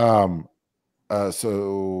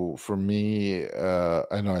 So for me,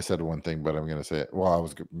 I know I said one thing, but I'm going to say it. Well, I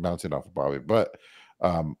was bouncing off of Bobby, but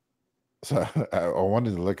so I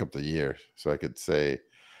wanted to look up the year so I could say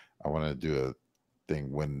I want to do a thing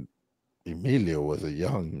when Emilio was a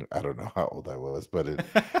young, I don't know how old I was, but in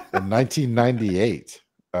 1998,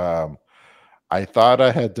 I thought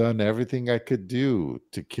I had done everything I could do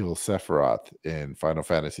to kill Sephiroth in Final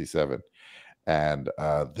Fantasy VII. And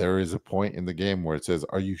there is a point in the game where it says,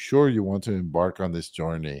 "Are you sure you want to embark on this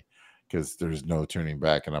journey? Because there's no turning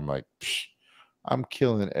back." And I'm like, I'm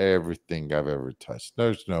killing everything I've ever touched.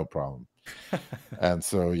 There's no problem. And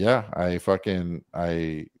so, yeah, I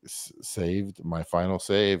saved my final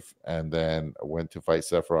save and then went to fight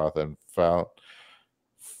Sephiroth and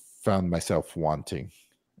found myself wanting.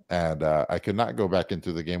 And I could not go back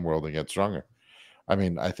into the game world and get stronger. I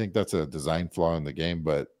mean, I think that's a design flaw in the game,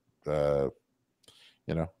 but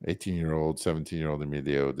 18-year-old, 17-year-old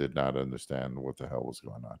Emilio did not understand what the hell was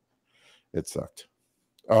going on. It sucked.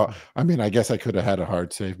 I mean, I guess I could have had a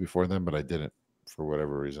hard save before then, but I didn't for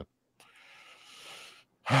whatever reason.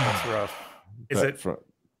 That's rough.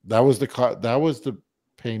 That was the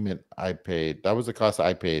payment I paid. That was the cost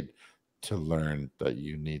I paid to learn that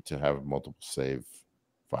you need to have multiple save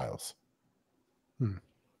files.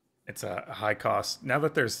 It's a high cost. Now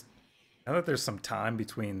that there's some time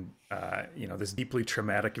between this deeply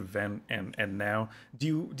traumatic event and now,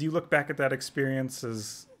 do you look back at that experience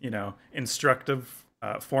as, instructive,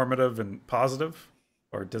 formative, and positive,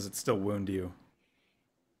 or does it still wound you?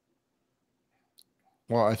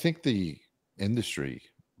 Well, I think the industry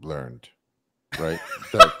learned, right,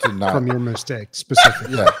 from your mistake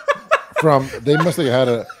specifically. Yeah, they must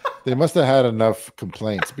have had enough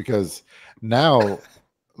complaints, because now,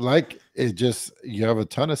 like, you have a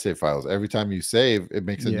ton of save files. Every time you save, it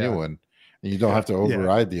makes a new one, and you don't have to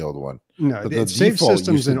override the old one. No, the save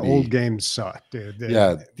systems in old games suck, dude.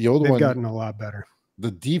 The old one, they've gotten a lot better.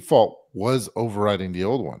 The default was overriding the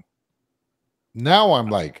old one. Now I'm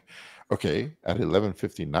like, okay, at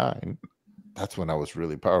 11:59, that's when I was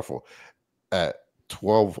really powerful. At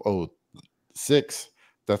 12:06,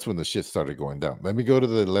 that's when the shit started going down. Let me go to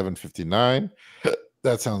the 11:59.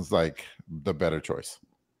 That sounds like the better choice.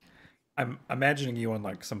 I'm imagining you on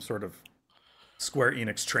like some sort of Square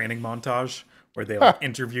Enix training montage where they like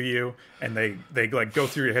interview you and they like go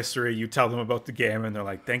through your history. You tell them about the game and they're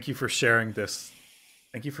like, "Thank you for sharing this.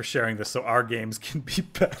 Thank you for sharing this so our games can be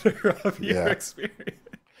better of your experience."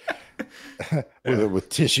 with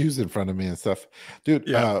tissues in front of me and stuff, dude.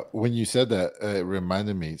 When you said that, it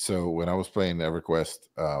reminded me. So when I was playing EverQuest,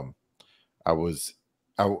 I was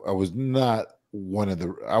not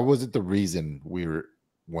I wasn't the reason we were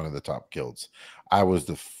one of the top guilds. I was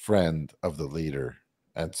the friend of the leader,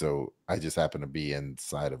 and so I just happened to be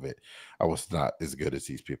inside of it. I was not as good as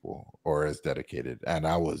these people or as dedicated, and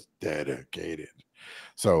I was dedicated.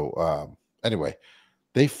 So anyway,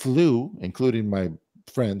 they flew, including my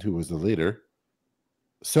friend who was the leader.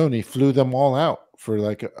 Sony flew them all out for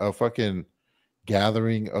like a fucking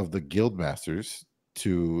gathering of the guild masters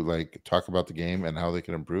to like talk about the game and how they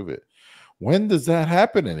can improve it. When does that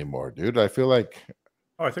happen anymore, dude? I feel like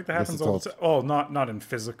I think that happens all the time. Oh, not in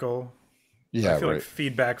physical. Yeah, I feel like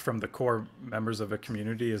feedback from the core members of a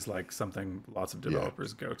community is like something lots of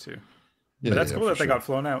developers go to. But that's cool that they got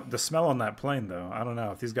flown out. The smell on that plane, though, I don't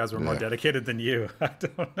know if these guys were more dedicated than you. I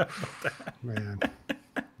don't know about that. Man,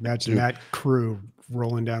 imagine that crew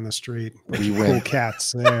rolling down the street. Cool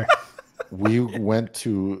cats there. We went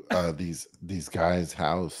to these guys'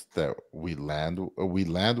 house that we land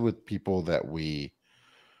with people that we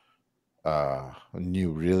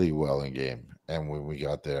knew really well in game, and when we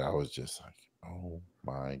got there, I was just like, "Oh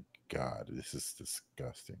my god, this is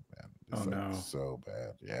disgusting, man! This is so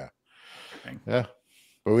bad." Yeah,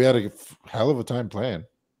 but we had a hell of a time playing.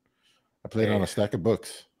 I played on a stack of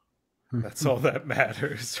books. That's all that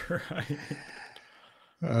matters, right?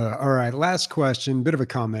 All right, last question. Bit of a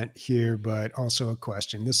comment here, but also a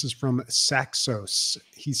question. This is from Saxos.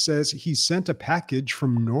 He says he sent a package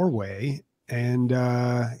from Norway, and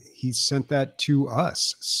he sent that to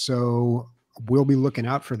us. So we'll be looking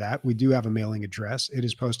out for that. We do have a mailing address. It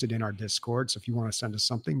is posted in our Discord. So if you want to send us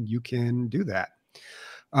something, you can do that.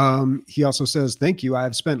 He also says, "Thank you. I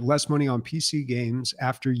have spent less money on PC games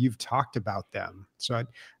after you've talked about them." So,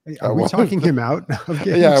 are we talking him out of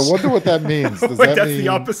games? Yeah, I wonder what that means. Does Wait, that that's mean the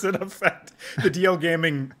opposite effect. The DL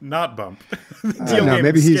gaming not bump. The DL No, gaming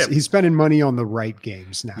maybe skip. he's spending money on the right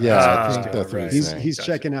games now. Yeah, That's I what think that's what right. he's he's saying.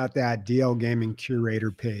 checking out that DL gaming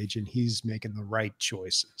curator page, and he's making the right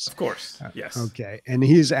choices. Of course, yes. Okay, and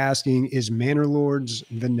he's asking, "Is Manor Lords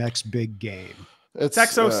the next big game?" It's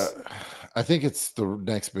Texos. I think it's the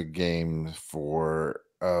next big game for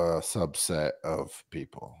a subset of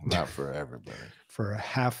people, not for everybody. For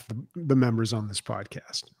half the members on this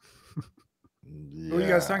podcast. Yeah. What are you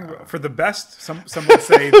guys talking about? For the best, some would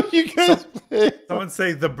say. You guys Someone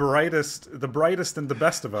say the brightest and the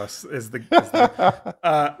best of us is the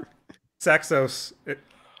Saxos.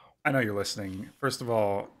 I know you're listening. First of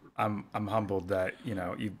all, I'm humbled that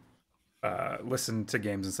you listened to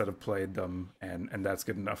games instead of played them, and that's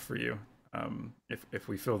good enough for you. If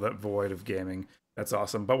we fill that void of gaming, that's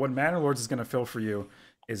awesome. But what Manor Lords is going to fill for you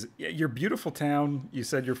is your beautiful town. You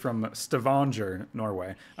said you're from Stavanger,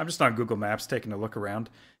 Norway. I'm just on Google Maps taking a look around.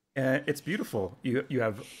 It's beautiful. You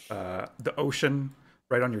have the ocean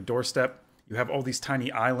right on your doorstep. You have all these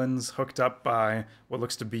tiny islands hooked up by what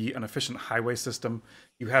looks to be an efficient highway system.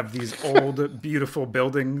 You have these old, beautiful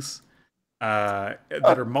buildings that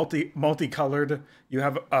are multicolored. You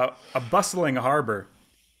have a bustling harbor.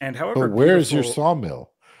 And however, but where is your sawmill?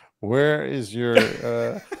 Where is your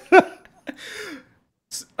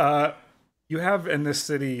you have in this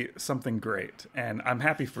city something great, and I'm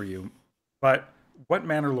happy for you. But what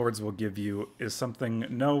Manor Lords will give you is something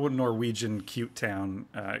no Norwegian cute town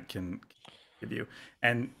can give you,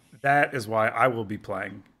 and that is why I will be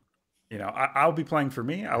playing. I'll be playing for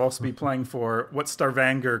me. I'll also be playing for what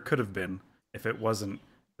Stavanger could have been if it wasn't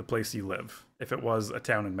the place you live, if it was a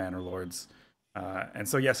town in Manor Lords. And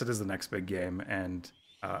so, yes, it is the next big game, and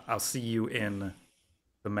I'll see you in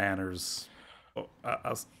the Manors.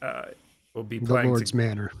 We'll be playing the Lord's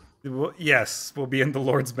Manor. Yes, we'll be in the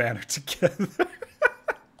Lord's Manor together.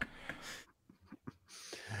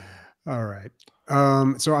 All right.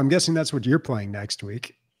 So I'm guessing that's what you're playing next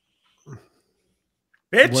week.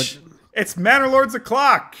 Bitch, it's Manor Lords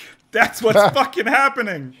o'clock. That's what's fucking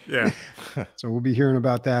happening. Yeah. So we'll be hearing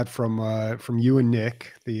about that from you and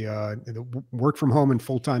Nick, the work from home and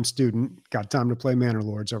full-time student. Got time to play Manor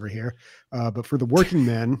Lords over here. But for the working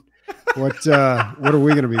men, what are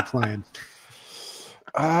we going to be playing?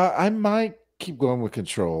 I might keep going with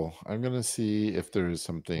Control. I'm going to see if there is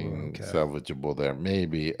something salvageable there,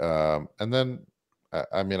 maybe. And then,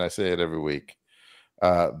 I mean, I say it every week.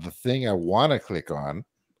 The thing I want to click on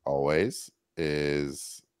always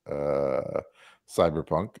is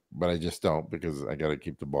Cyberpunk, but I just don't because I got to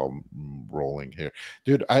keep the ball rolling here.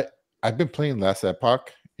 Dude, I've been playing Last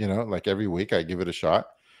Epoch, like every week I give it a shot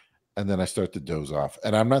and then I start to doze off.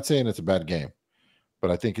 And I'm not saying it's a bad game,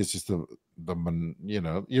 but I think it's just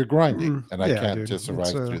you're grinding and I can't just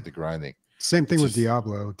survive through the grinding. Same thing with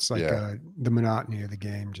Diablo. It's like the monotony of the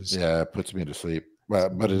game just it puts me to sleep.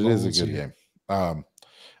 But it is a good game.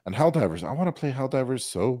 And Helldivers, I want to play Helldivers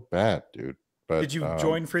so bad, dude. But did you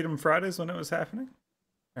join Freedom Fridays when it was happening?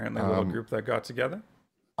 Apparently, a little group that got together.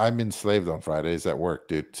 I'm enslaved on Fridays at work,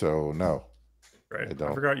 dude. So no, right.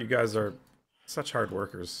 I forgot you guys are such hard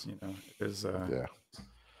workers. It is. Yeah.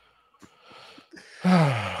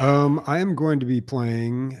 I am going to be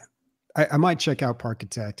playing. I might check out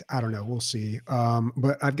Parkitect. I don't know. We'll see.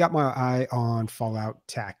 But I've got my eye on Fallout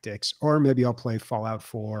Tactics, or maybe I'll play Fallout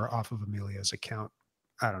 4 off of Emilio's account.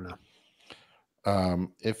 I don't know.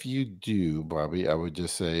 If you do, Bobby, I would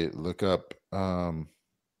just say look up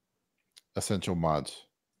essential mods,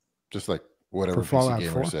 just like whatever PC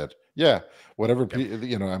Gamer 4? Said. Yeah, whatever. I'm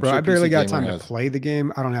Bro, sure I barely PC got Gamer time to play the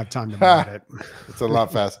game. I don't have time to mod it. It's a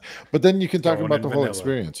lot fast, but then you can talk about the whole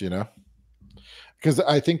experience. Because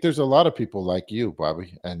I think there's a lot of people like you,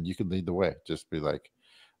 Bobby, and you can lead the way. Just be like,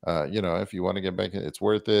 if you want to get back, it's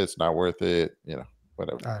worth it. It's not worth it.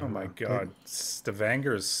 Whatever. Oh my God,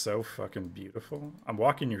 Stavanger is so fucking beautiful. I'm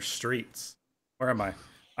walking your streets. Where am I?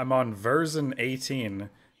 I'm on Version 18.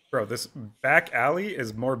 Bro, this back alley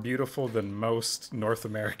is more beautiful than most North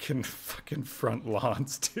American fucking front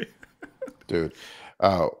lawns, dude. Dude,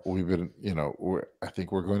 we've been, I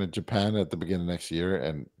think we're going to Japan at the beginning of next year,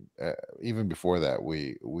 and even before that,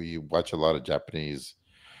 we watch a lot of Japanese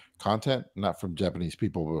content, not from Japanese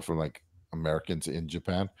people, but from like Americans in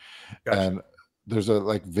Japan. Gotcha. And there's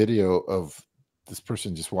a video of this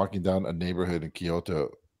person just walking down a neighborhood in Kyoto,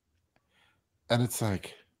 and it's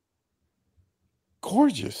like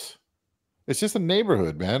gorgeous. It's just a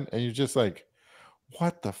neighborhood, man, and you're just like,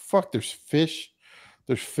 what the fuck? There's fish,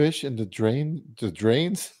 There's fish in the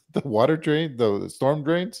drains, the water drain, the storm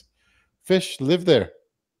drains. Fish live there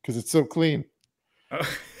because it's so clean.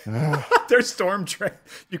 There's storm drain.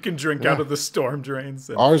 You can drink out Yeah. of the storm drains.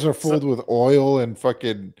 And Ours are filled with oil and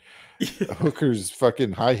fucking hookers,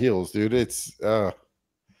 fucking high heels, dude. It's dude,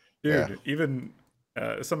 yeah. even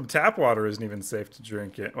some tap water isn't even safe to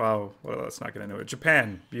drink it. Well, let's not get into it.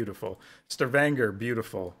 Japan, beautiful. Stavanger,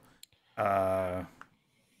 beautiful. Our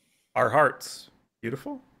hearts,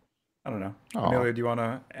 beautiful. I don't know. Aw. Emilio, do you want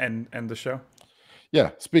to end the show?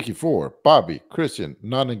 Yeah, speaking for Bobby, Christian,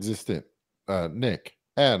 non-existent, Nick,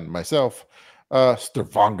 and myself,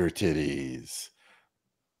 Stavanger titties.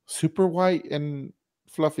 Super white and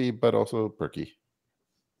fluffy, but also perky.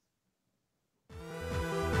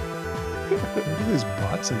 Look at these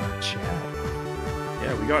bots in the chat.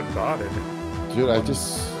 Yeah, we got botted. Dude, I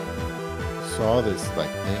just saw this like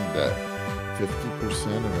thing that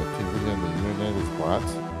 50% of activity on the internet is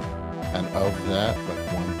bots. And of that, like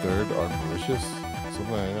 1/3 are malicious.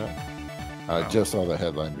 Something like that. I just saw the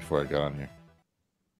headline before I got on here.